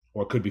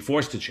 or could be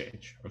forced to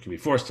change, or could be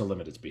forced to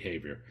limit its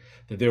behavior,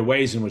 that there are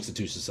ways in which the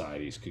two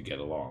societies could get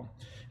along.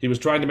 He was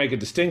trying to make a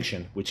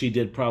distinction, which he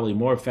did probably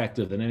more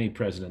effective than any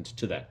president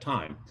to that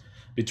time,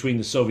 between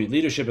the Soviet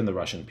leadership and the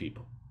Russian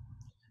people,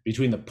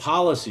 between the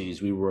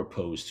policies we were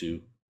opposed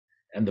to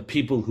and the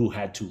people who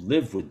had to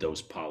live with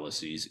those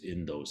policies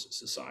in those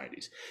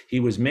societies. He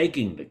was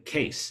making the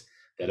case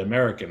that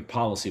American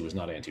policy was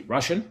not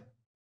anti-Russian,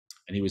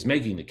 and he was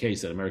making the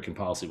case that American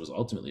policy was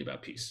ultimately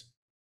about peace,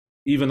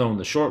 even though in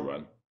the short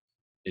run,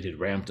 it had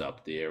ramped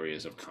up the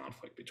areas of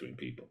conflict between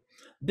people.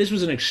 This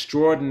was an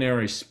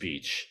extraordinary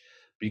speech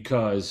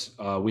because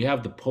we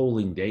have the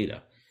polling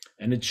data,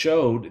 and it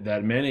showed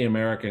that many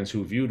Americans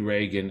who viewed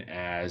Reagan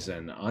as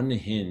an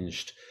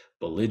unhinged,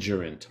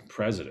 belligerent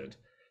president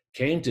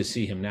came to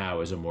see him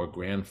now as a more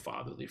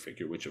grandfatherly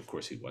figure, which of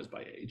course he was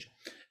by age,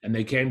 and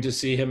they came to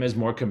see him as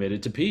more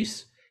committed to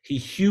peace. He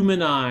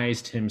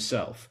humanized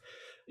himself.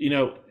 You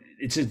know,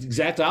 it's the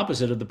exact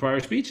opposite of the prior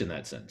speech in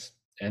that sense,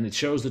 and it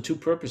shows the two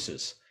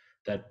purposes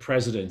that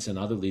presidents and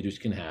other leaders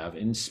can have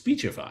in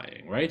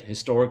speechifying, right?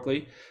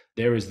 Historically,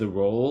 there is the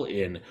role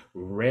in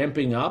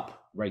ramping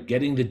up, right?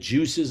 Getting the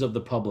juices of the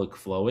public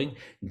flowing,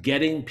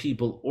 getting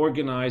people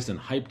organized and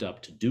hyped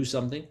up to do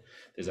something.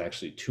 There's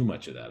actually too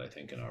much of that, I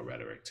think, in our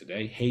rhetoric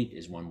today. Hate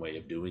is one way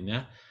of doing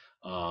that.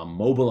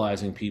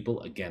 Mobilizing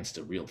people against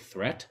a real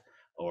threat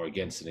or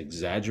against an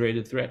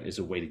exaggerated threat is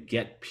a way to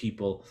get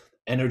people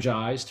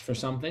energized for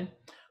something.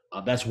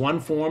 That's one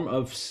form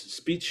of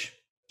speech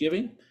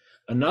giving.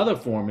 Another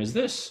form is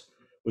this,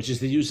 which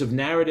is the use of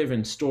narrative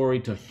and story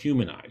to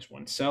humanize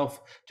oneself,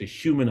 to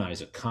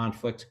humanize a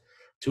conflict,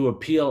 to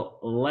appeal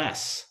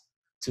less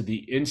to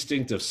the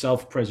instinct of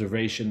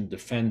self-preservation,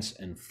 defense,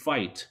 and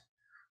fight,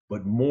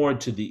 but more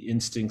to the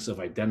instincts of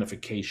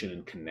identification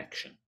and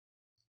connection.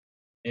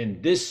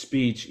 In this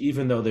speech,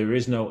 even though there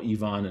is no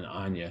Ivan and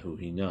Anya who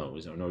he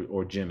knows,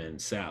 or Jim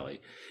and Sally,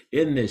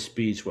 in this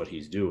speech, what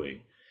he's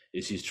doing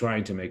is he's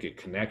trying to make a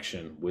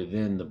connection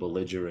within the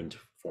belligerent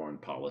foreign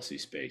policy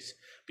space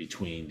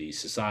between these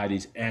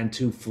societies and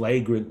to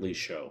flagrantly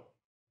show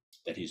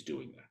that he's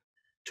doing that,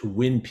 to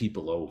win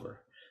people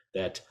over,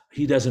 that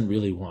he doesn't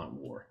really want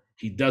war.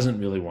 He doesn't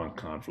really want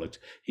conflict.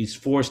 He's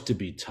forced to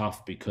be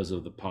tough because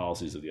of the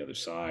policies of the other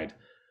side,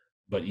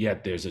 but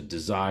yet there's a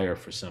desire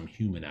for some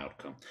human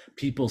outcome.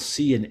 People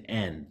see an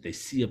end. They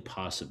see a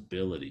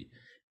possibility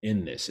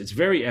in this. It's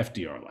very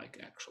FDR-like,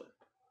 actually.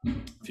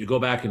 If you go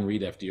back and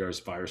read FDR's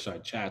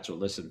fireside chats or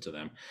listen to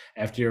them,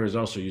 FDR is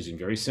also using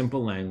very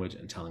simple language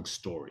and telling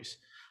stories.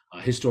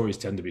 His stories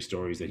tend to be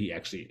stories that he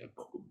actually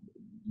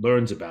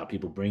learns about.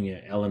 People bring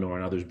in, Eleanor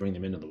and others bring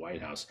them into the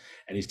White House,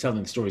 and he's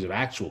telling the stories of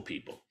actual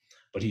people.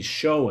 But he's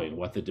showing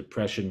what the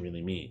Depression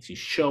really means. He's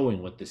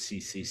showing what the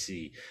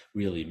CCC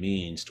really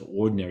means to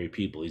ordinary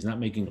people. He's not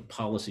making a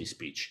policy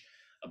speech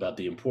about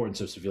the importance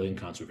of civilian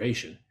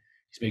conservation.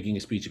 He's making a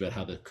speech about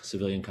how the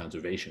Civilian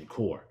Conservation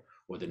Corps,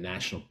 or the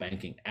National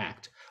Banking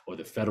Act, or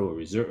the Federal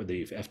Reserve, or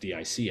the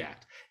FDIC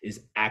Act,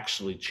 is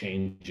actually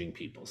changing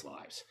people's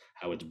lives,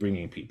 how it's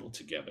bringing people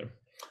together.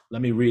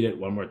 Let me read it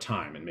one more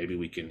time, and maybe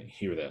we can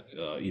hear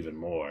that even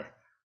more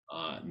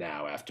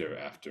now after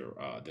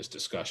this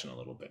discussion a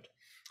little bit.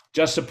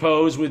 Just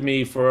suppose with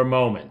me for a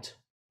moment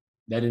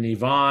that an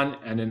Ivan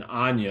and an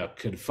Anya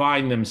could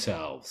find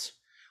themselves,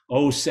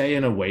 say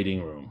in a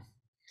waiting room,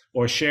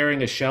 or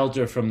sharing a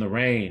shelter from the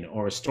rain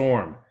or a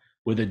storm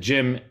with a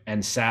Jim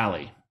and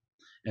Sally,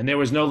 and there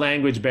was no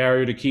language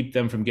barrier to keep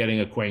them from getting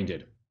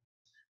acquainted.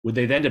 Would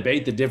they then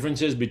debate the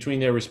differences between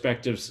their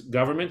respective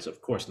governments?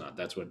 Of course not.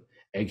 That's what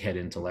egghead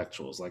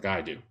intellectuals like I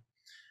do.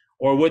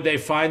 Or would they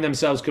find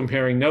themselves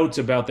comparing notes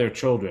about their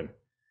children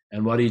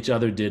and what each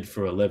other did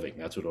for a living?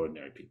 That's what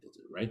ordinary people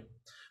do, right?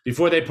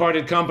 Before they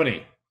parted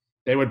company,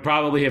 they would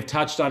probably have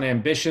touched on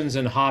ambitions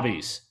and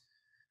hobbies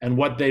and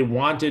what they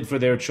wanted for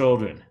their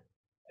children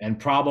and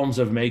problems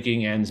of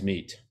making ends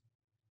meet.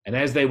 And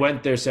as they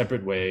went their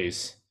separate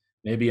ways,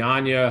 maybe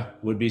Anya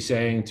would be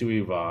saying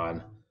to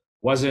Ivan,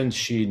 "Wasn't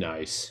she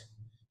nice?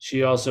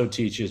 She also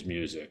teaches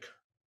music."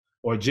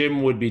 Or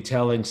Jim would be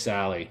telling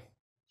Sally,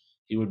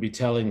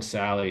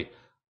 what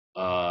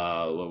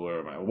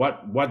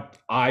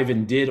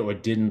Ivan did or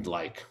didn't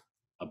like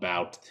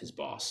about his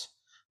boss.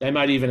 They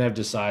might even have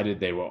decided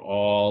they were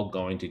all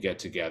going to get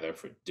together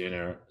for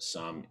dinner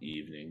some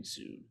evening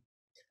soon.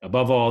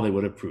 Above all, they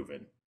would have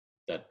proven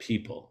that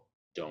people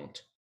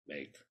don't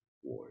make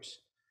wars.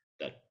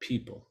 That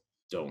people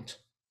don't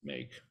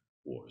make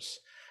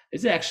wars.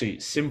 It's actually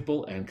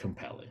simple and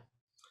compelling.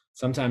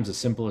 Sometimes the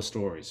simplest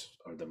stories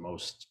are the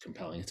most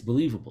compelling. It's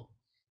believable.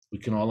 We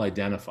can all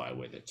identify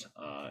with it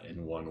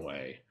in one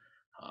way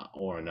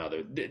or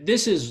another.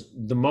 This is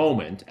the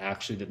moment,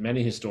 actually, that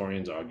many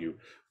historians argue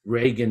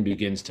Reagan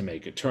begins to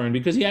make a turn,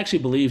 because he actually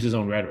believes his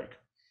own rhetoric.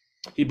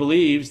 He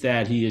believes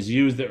that he has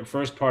used the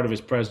first part of his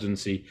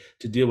presidency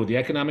to deal with the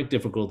economic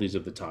difficulties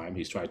of the time.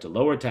 He's tried to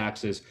lower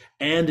taxes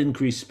and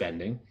increase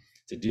spending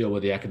to deal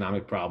with the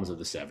economic problems of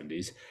the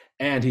 70s.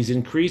 And he's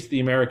increased the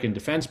American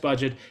defense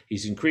budget.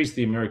 He's increased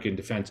the American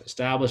defense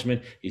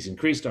establishment. He's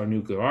increased our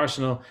nuclear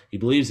arsenal. He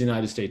believes the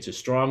United States is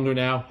stronger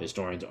now.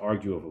 Historians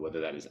argue over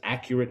whether that is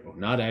accurate or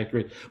not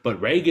accurate,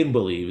 but Reagan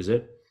believes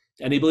it.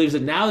 And he believes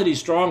that now that he's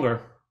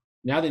stronger,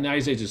 now the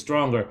United States is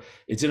stronger,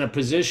 it's in a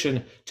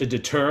position to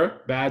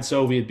deter bad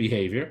Soviet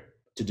behavior,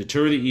 to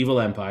deter the evil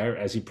empire,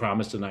 as he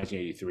promised in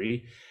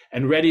 1983,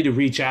 and ready to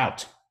reach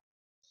out.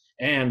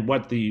 And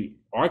what the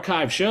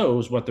archive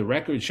shows, what the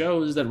record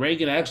shows, is that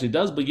Reagan actually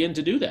does begin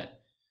to do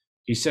that.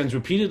 He sends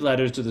repeated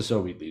letters to the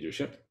Soviet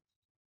leadership,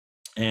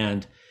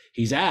 and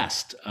he's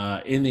asked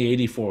in the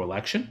 84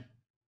 election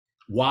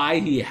why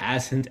he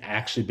hasn't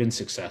actually been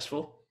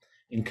successful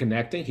in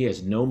connecting. He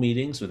has no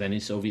meetings with any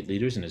Soviet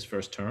leaders in his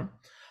first term.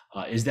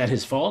 Is that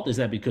his fault? Is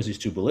that because he's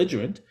too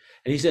belligerent?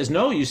 And he says,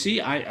 no, you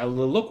see, I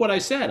look what I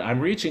said. I'm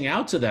reaching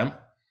out to them,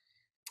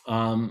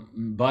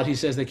 but he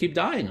says they keep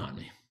dying on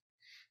me.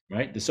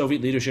 Right? The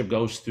Soviet leadership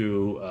goes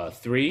through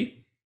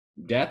 3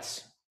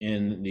 deaths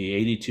in the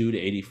 82 to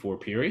 84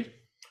 period,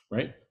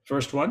 right?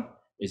 First one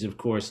is, of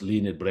course,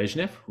 Leonid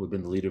Brezhnev, who had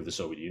been the leader of the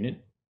Soviet Union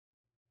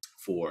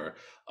for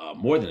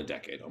more than a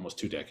decade, almost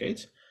 2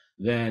 decades.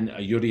 Then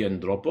Yuri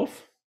Andropov,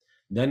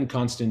 then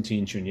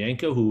Konstantin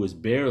Chernenko, who was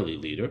barely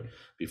leader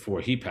before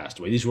he passed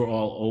away. These were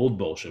all old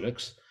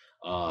Bolsheviks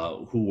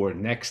who were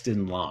next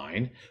in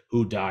line,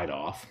 who died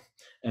off.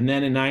 And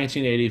then in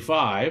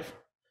 1985,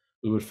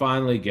 we would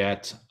finally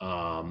get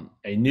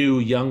a new,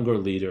 younger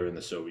leader in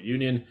the Soviet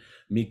Union,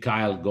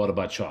 Mikhail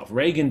Gorbachev.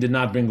 Reagan did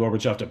not bring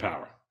Gorbachev to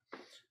power.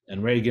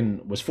 And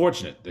Reagan was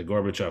fortunate that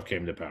Gorbachev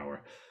came to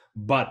power.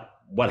 But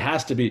what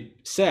has to be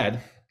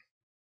said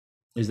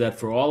is that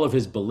for all of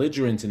his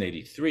belligerence in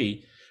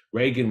 83,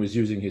 Reagan was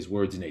using his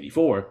words in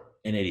 84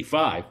 and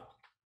 85,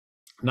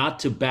 not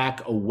to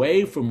back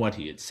away from what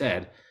he had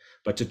said,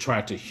 but to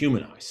try to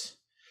humanize.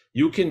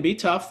 You can be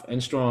tough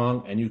and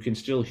strong, and you can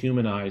still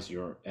humanize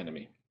your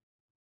enemy.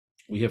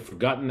 We have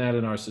forgotten that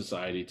in our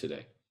society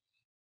today.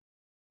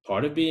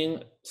 Part of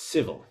being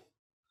civil,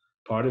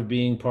 part of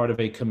being part of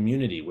a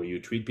community where you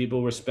treat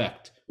people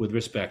with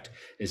respect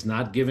is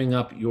not giving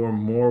up your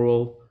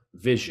moral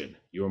vision,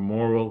 your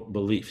moral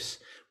beliefs.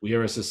 We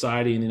are a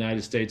society in the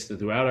United States that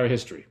throughout our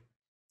history,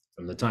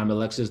 from the time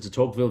Alexis de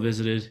Tocqueville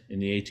visited in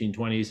the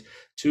 1820s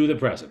to the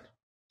present,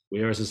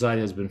 we are a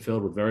society that's been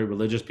filled with very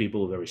religious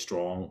people with very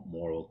strong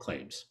moral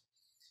claims.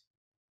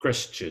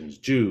 Christians,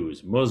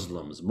 Jews,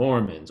 Muslims,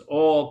 Mormons,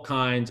 all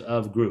kinds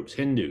of groups,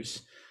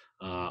 Hindus,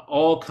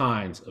 all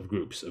kinds of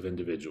groups of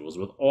individuals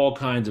with all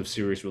kinds of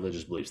serious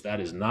religious beliefs. That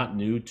is not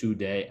new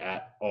today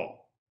at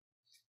all.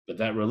 But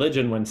that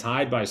religion went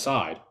side by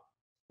side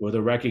with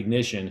a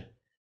recognition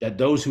that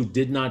those who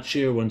did not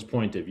share one's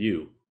point of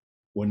view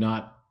were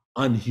not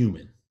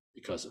unhuman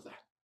because of that.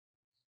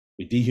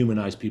 We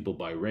dehumanize people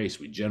by race.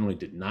 We generally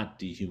did not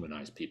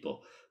dehumanize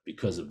people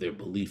because of their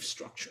belief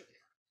structure.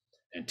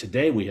 And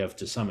today we have,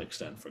 to some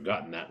extent,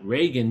 forgotten that.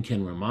 Reagan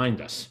can remind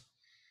us,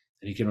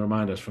 and he can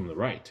remind us from the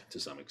right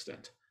to some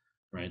extent,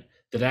 right,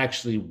 that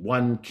actually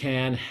one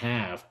can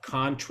have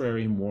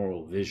contrary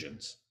moral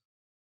visions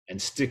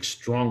and stick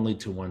strongly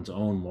to one's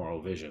own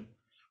moral vision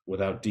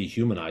without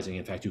dehumanizing.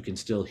 In fact, you can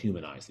still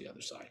humanize the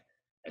other side,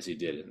 as he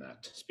did in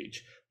that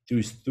speech,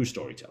 through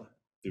storytelling,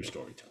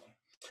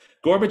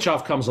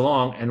 Gorbachev comes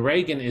along, and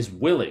Reagan is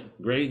willing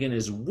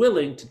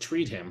to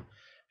treat him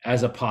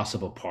as a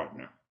possible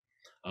partner.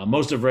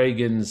 Most of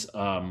Reagan's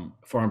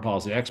foreign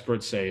policy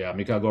experts say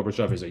Mikhail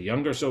Gorbachev is a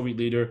younger Soviet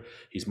leader.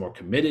 He's more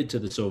committed to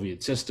the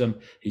Soviet system.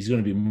 He's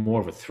going to be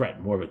more of a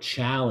threat, more of a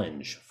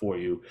challenge for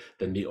you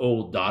than the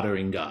old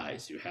doddering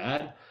guys you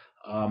had.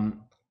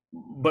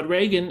 But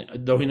Reagan,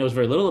 though he knows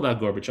very little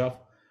about Gorbachev,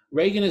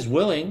 Reagan is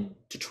willing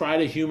to try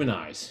to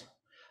humanize.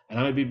 And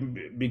I'm going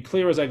to be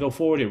clear as I go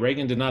forward here.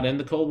 Reagan did not end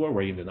the Cold War.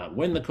 Reagan did not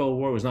win the Cold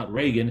War. It was not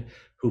Reagan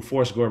who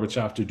forced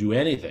Gorbachev to do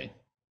anything.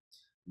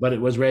 But it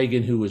was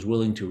Reagan who was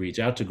willing to reach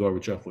out to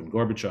Gorbachev when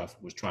Gorbachev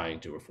was trying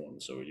to reform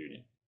the Soviet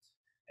Union.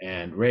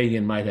 And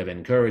Reagan might have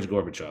encouraged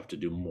Gorbachev to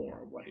do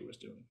more of what he was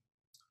doing.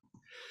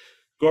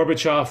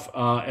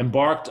 Gorbachev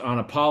embarked on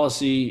a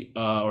policy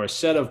or a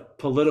set of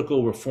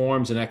political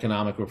reforms and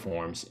economic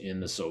reforms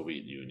in the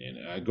Soviet Union.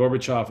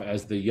 Gorbachev,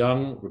 as the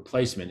young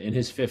replacement in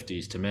his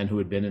 50s to men who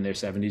had been in their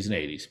 70s and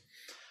 80s,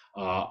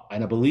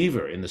 and a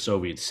believer in the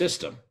Soviet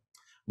system,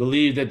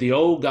 believed that the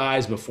old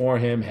guys before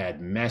him had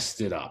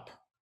messed it up.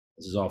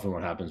 This is often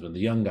what happens when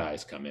the young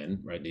guys come in,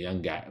 right? The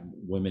young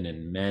women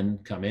and men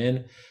come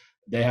in.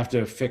 They have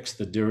to fix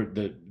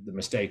the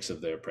mistakes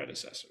of their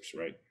predecessors,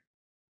 right?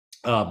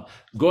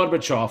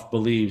 Gorbachev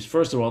believes,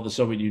 first of all, the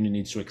Soviet Union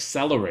needs to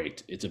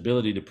accelerate its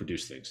ability to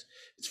produce things.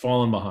 It's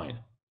fallen behind.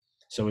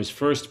 So his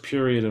first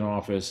period in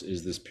office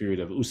is this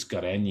period of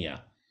uskarenia,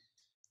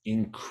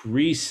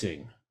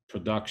 increasing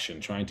production,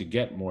 trying to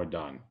get more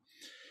done.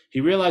 He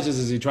realizes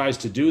as he tries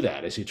to do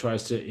that, as he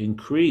tries to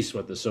increase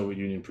what the Soviet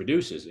Union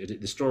produces,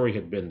 the story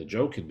had been, the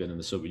joke had been in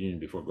the Soviet Union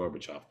before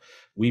Gorbachev,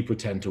 we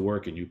pretend to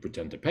work and you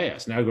pretend to pay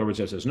us. Now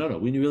Gorbachev says, no,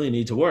 we really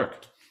need to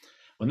work.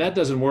 When that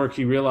doesn't work,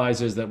 he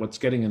realizes that what's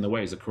getting in the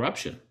way is the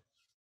corruption.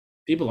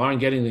 People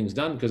aren't getting things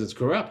done because it's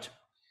corrupt.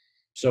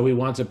 So he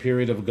wants a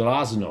period of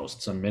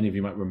glasnost. Many of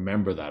you might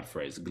remember that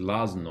phrase,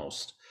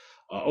 glasnost,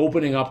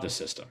 opening up the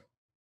system.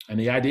 And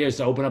the idea is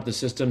to open up the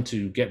system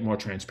to get more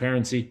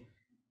transparency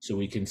so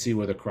we can see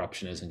where the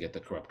corruption is and get the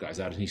corrupt guys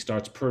out. And he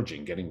starts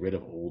purging, getting rid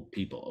of old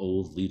people,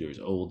 old leaders,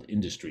 old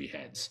industry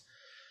heads.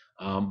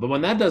 But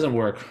when that doesn't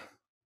work,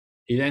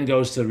 he then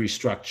goes to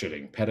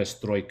restructuring,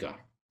 perestroika.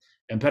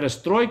 And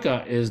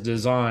perestroika is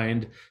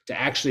designed to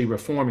actually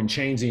reform and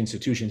change the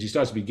institutions. He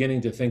starts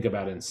beginning to think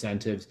about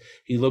incentives.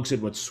 He looks at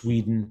what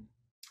Sweden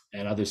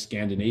and other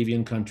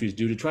Scandinavian countries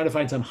do to try to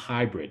find some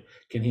hybrid.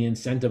 Can he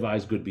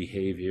incentivize good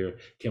behavior?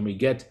 Can we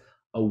get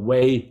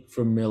away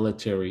from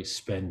military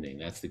spending?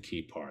 That's the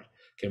key part.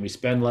 Can we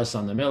spend less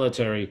on the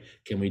military?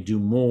 Can we do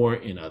more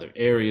in other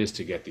areas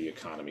to get the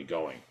economy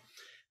going?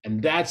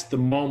 And that's the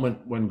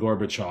moment when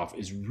Gorbachev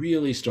is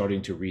really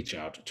starting to reach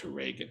out to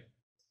Reagan.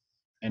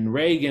 And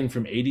Reagan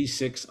from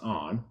 86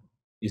 on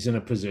is in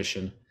a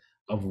position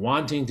of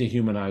wanting to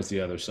humanize the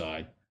other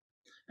side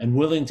and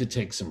willing to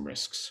take some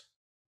risks.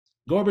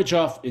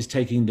 Gorbachev is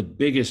taking the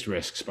biggest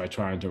risks by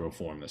trying to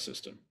reform the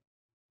system.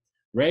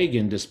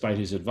 Reagan, despite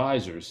his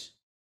advisors,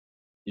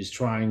 is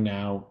trying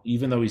now,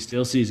 even though he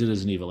still sees it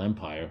as an evil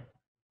empire,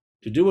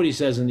 to do what he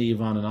says in the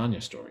Ivan and Anya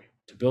story,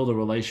 to build a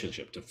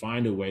relationship, to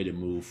find a way to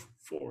move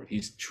forward.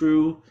 He's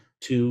true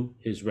to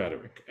his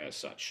rhetoric as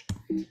such.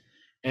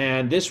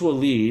 And this will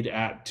lead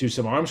to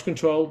some arms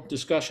control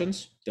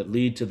discussions that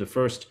lead to the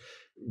first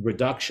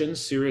reductions,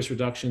 serious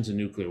reductions in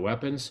nuclear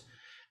weapons.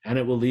 And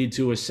it will lead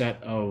to a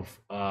set of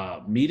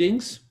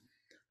meetings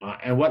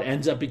and what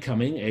ends up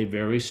becoming a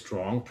very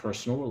strong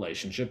personal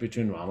relationship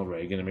between Ronald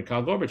Reagan and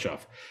Mikhail Gorbachev.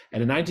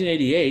 And in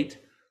 1988,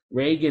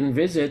 Reagan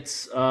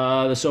visits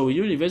the Soviet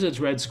Union, visits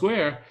Red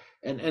Square.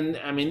 And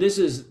I mean, this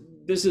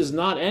is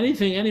not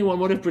anything anyone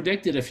would have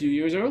predicted a few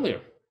years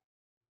earlier.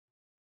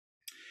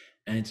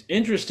 And it's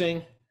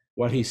interesting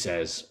what he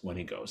says when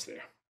he goes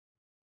there.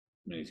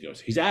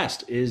 He's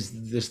asked,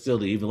 is this still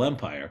the evil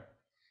empire?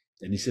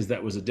 And he says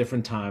that was a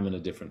different time and a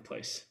different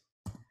place.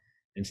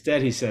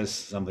 Instead, he says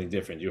something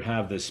different. You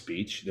have this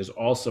speech. There's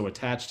also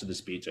attached to the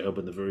speech, I hope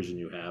in the version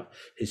you have,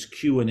 his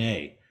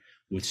Q&A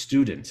with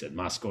students at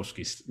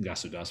Moskovsky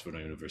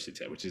Gasudarственная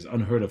Universitet, which is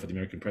unheard of for the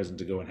American president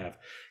to go and have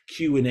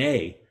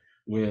Q&A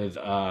with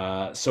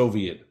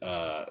Soviet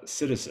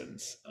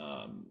citizens.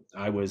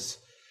 I was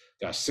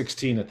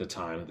 16 at the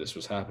time this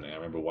was happening. I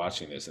remember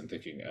watching this and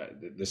thinking,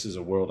 this is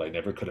a world I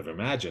never could have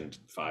imagined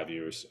 5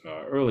 years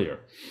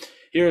earlier.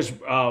 Here's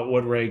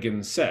what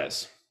Reagan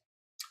says.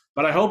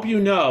 But I hope you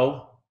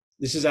know,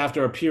 this is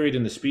after a period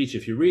in the speech,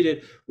 if you read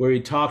it, where he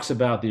talks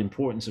about the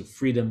importance of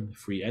freedom,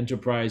 free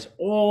enterprise,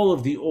 all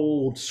of the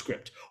old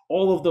script,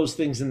 all of those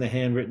things in the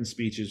handwritten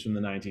speeches from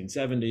the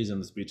 1970s and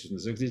the speeches in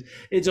the 60s.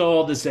 It's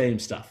all the same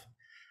stuff.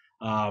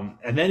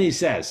 And then he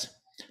says,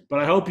 but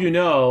I hope you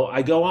know,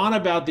 I go on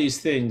about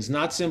these things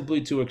not simply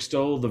to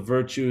extol the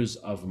virtues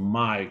of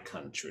my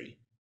country,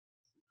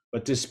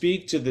 but to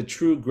speak to the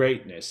true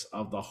greatness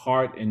of the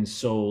heart and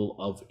soul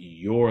of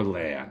your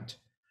land.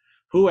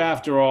 Who,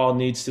 after all,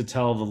 needs to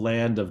tell the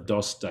land of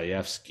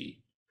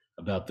Dostoevsky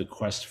about the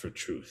quest for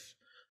truth,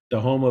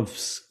 the home of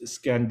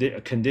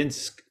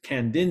Kandinsky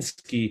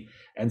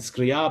and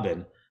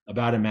Scriabin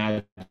about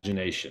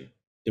imagination,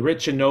 the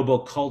rich and noble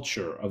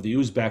culture of the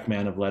Uzbek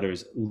man of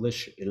letters,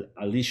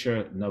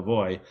 Alisher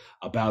Navoy,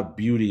 about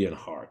beauty and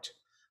heart.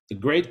 The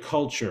great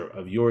culture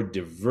of your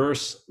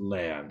diverse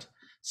land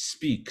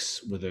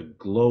speaks with a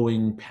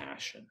glowing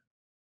passion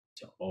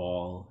to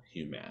all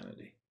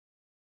humanity.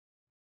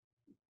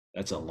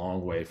 That's a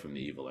long way from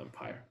the evil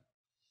empire,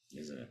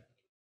 isn't it?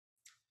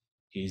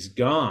 He's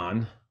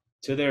gone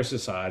to their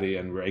society,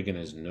 and Reagan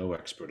is no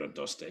expert on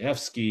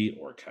Dostoevsky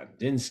or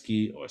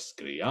Kandinsky or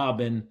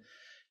Scriabin.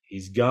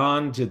 He's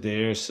gone to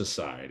their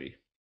society,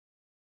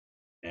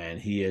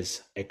 and he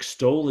is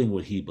extolling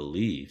what he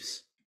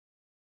believes,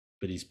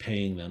 but he's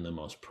paying them the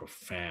most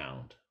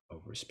profound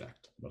of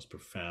respect, most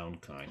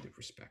profound kind of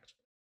respect.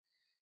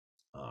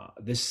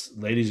 This,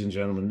 ladies and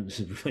gentlemen,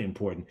 this is really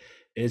important,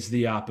 is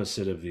the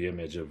opposite of the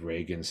image of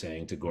Reagan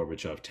saying to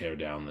Gorbachev, tear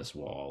down this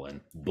wall,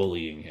 and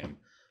bullying him.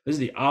 This is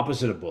the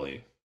opposite of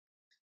bullying.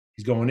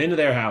 He's going into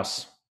their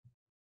house,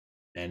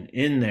 and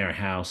in their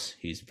house,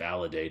 he's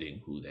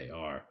validating who they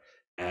are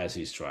as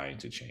he's trying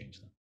to change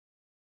them.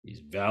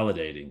 He's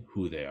validating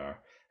who they are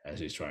as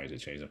he's trying to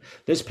change them.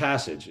 This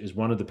passage is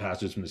one of the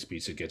passages from the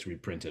speech that gets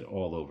reprinted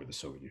all over the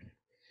Soviet Union.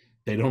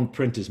 They don't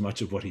print as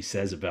much of what he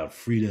says about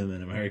freedom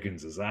and American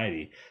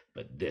society,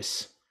 but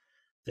this.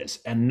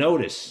 And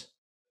notice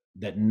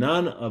that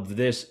none of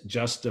this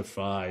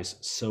justifies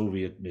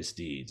Soviet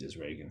misdeeds as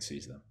Reagan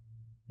sees them.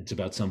 It's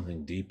about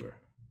something deeper,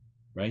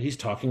 right? He's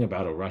talking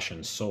about a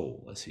Russian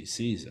soul as he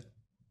sees it.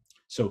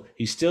 So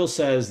he still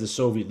says the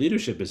Soviet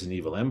leadership is an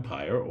evil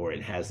empire, or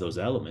it has those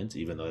elements,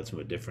 even though it's from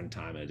a different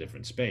time and a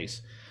different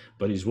space.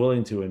 But he's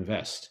willing to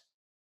invest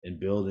in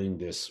building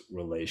this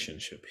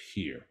relationship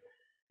here.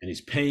 And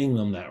he's paying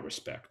them that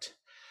respect.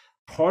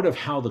 Part of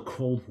how the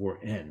Cold War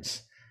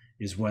ends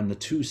is when the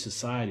two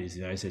societies,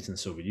 the United States and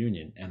the Soviet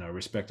Union, and our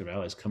respective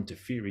allies come to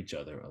fear each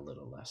other a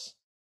little less.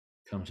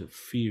 Come to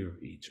fear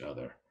each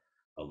other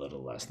a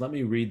little less. Let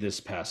me read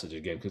this passage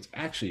again, because it's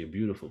actually a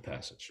beautiful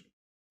passage.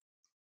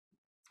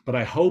 But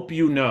I hope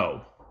you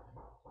know,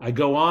 I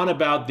go on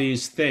about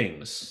these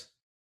things,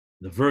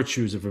 the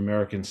virtues of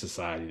American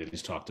society that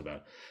he's talked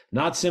about,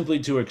 not simply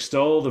to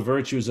extol the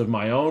virtues of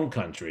my own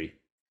country,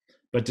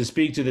 but to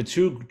speak to the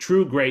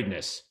true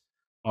greatness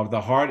of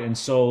the heart and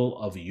soul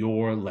of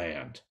your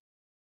land.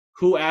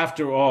 Who,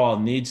 after all,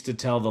 needs to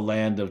tell the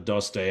land of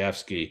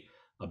Dostoevsky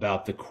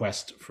about the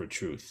quest for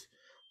truth,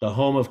 the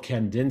home of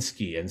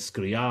Kandinsky and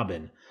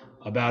Scriabin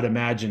about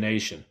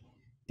imagination,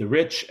 the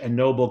rich and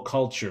noble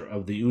culture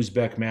of the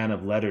Uzbek man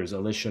of letters,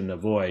 Elisha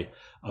Navoy,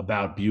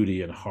 about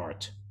beauty and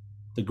heart.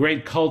 The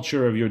great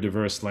culture of your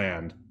diverse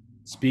land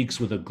speaks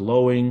with a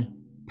glowing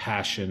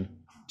passion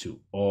to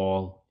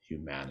all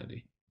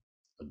humanity.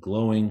 A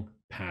glowing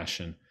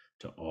passion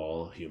to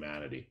all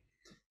humanity.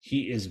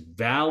 He is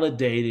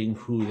validating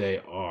who they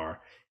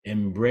are,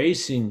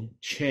 embracing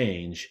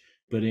change,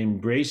 but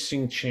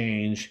embracing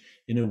change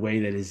in a way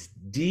that is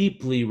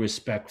deeply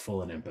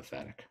respectful and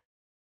empathetic.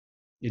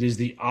 It is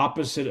the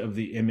opposite of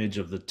the image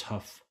of the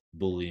tough,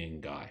 bullying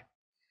guy.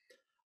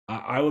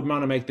 I would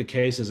want to make the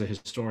case as a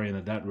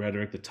historian that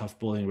rhetoric, the tough,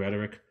 bullying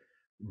rhetoric,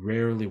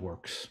 rarely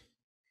works.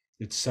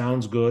 It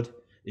sounds good.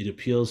 It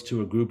appeals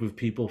to a group of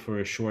people for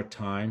a short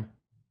time,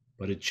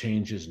 but it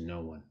changes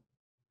no one.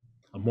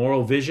 A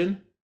moral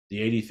vision,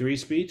 the 83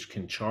 speech,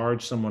 can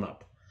charge someone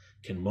up,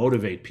 can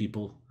motivate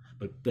people,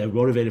 but they're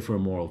motivated for a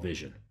moral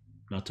vision,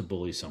 not to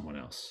bully someone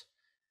else.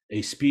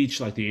 A speech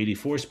like the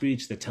 84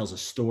 speech that tells a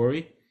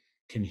story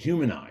can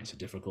humanize a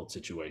difficult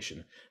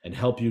situation and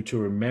help you to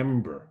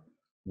remember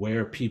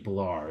where people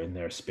are in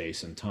their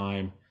space and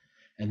time.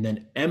 And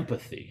then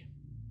empathy,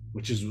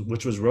 which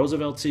was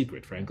Roosevelt's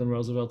secret, Franklin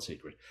Roosevelt's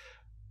secret.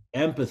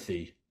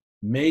 Empathy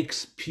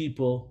makes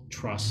people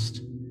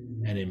trust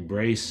and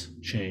embrace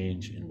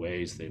change in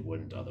ways they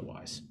wouldn't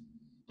otherwise.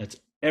 That's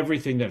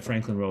everything that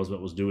Franklin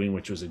Roosevelt was doing,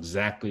 which was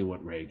exactly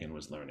what Reagan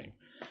was learning.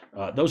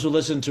 Those who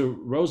listened to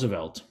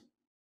Roosevelt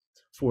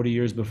 40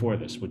 years before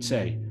this would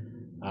say,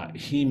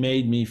 he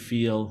made me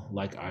feel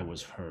like I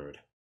was heard.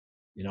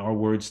 In our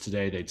words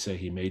today, they'd say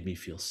he made me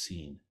feel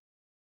seen.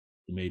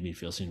 He made me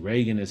feel seen.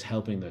 Reagan is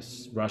helping the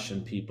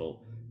Russian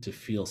people to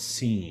feel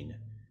seen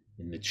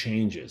in the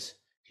changes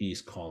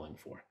he's calling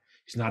for.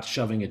 He's not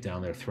shoving it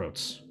down their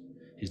throats.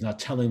 He's not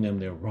telling them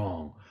they're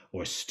wrong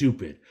or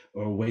stupid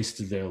or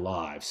wasted their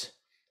lives.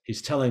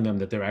 He's telling them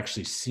that they're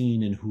actually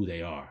seen in who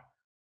they are,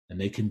 and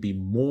they can be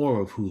more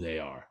of who they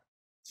are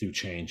through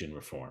change and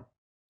reform.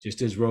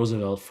 Just as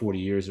Roosevelt 40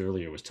 years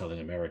earlier was telling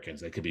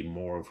Americans they could be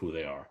more of who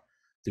they are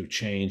through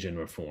change and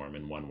reform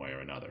in one way or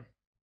another.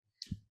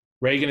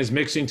 Reagan is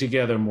mixing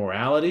together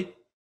morality,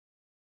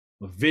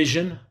 a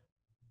vision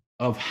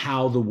of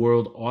how the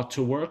world ought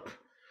to work,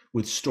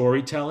 with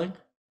storytelling,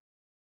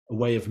 a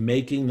way of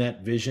making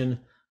that vision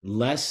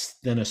less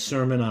than a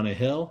sermon on a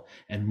hill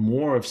and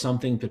more of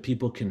something that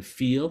people can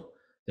feel,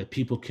 that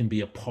people can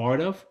be a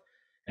part of,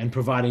 and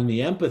providing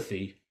the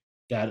empathy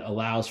that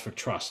allows for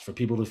trust, for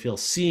people to feel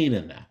seen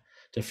in that,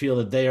 to feel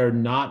that they are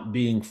not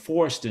being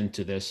forced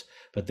into this,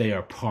 but they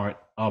are part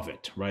of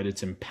it, right?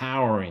 It's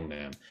empowering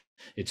them.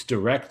 It's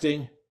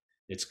directing,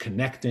 it's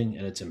connecting,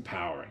 and it's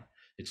empowering.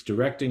 It's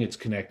directing, it's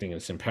connecting, and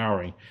it's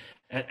empowering.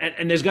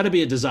 And there's got to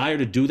be a desire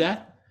to do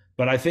that.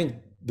 But I think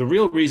the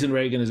real reason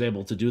Reagan is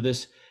able to do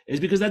this is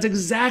because that's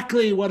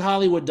exactly what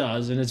Hollywood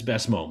does in its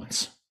best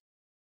moments.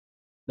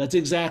 That's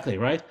exactly,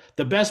 right?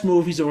 The best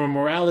movies are a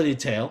morality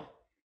tale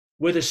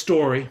with a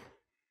story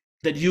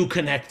that you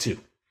connect to,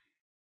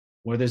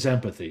 where there's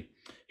empathy.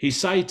 He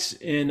cites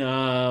in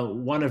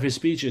one of his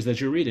speeches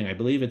that you're reading, I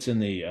believe it's in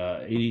the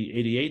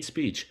 88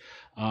 speech,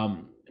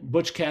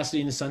 Butch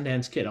Cassidy and the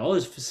Sundance Kid. All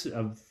his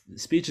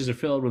speeches are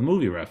filled with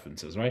movie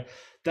references, right?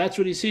 That's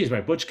what he sees,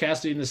 right? Butch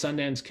Cassidy and the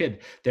Sundance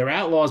Kid. They're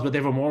outlaws, but they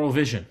have a moral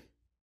vision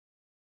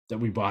that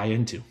we buy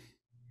into,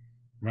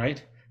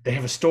 right? They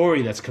have a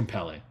story that's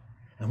compelling,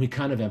 and we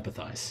kind of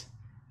empathize.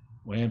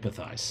 We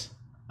empathize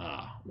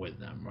with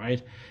them,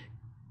 right?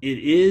 It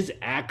is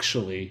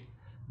actually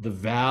the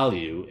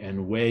value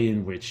and way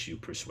in which you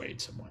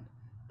persuade someone.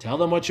 Tell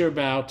them what you're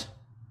about,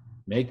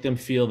 make them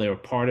feel they're a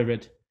part of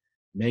it,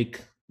 make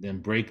them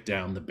break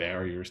down the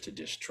barriers to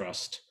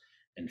distrust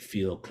and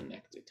feel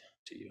connected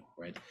to you,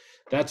 right?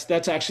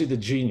 That's actually the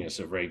genius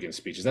of Reagan's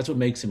speeches. That's what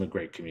makes him a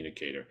great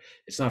communicator.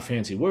 It's not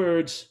fancy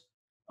words.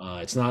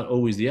 It's not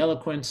always the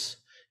eloquence.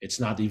 It's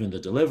not even the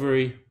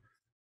delivery.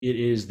 It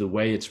is the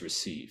way it's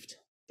received,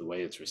 the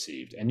way it's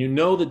received. And you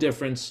know the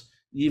difference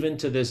even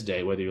to this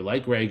day, whether you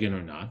like Reagan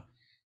or not,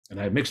 and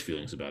I have mixed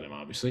feelings about him,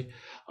 obviously,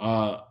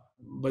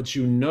 but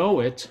you know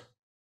it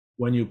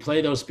when you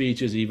play those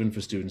speeches, even for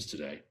students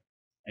today.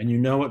 And you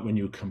know it when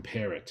you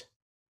compare it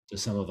to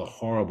some of the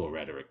horrible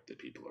rhetoric that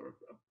people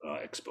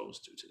are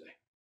exposed to today.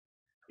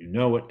 You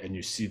know it and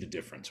you see the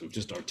difference. We've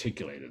just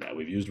articulated that.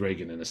 We've used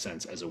Reagan in a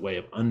sense as a way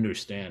of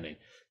understanding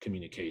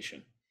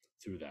communication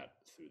through that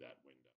window.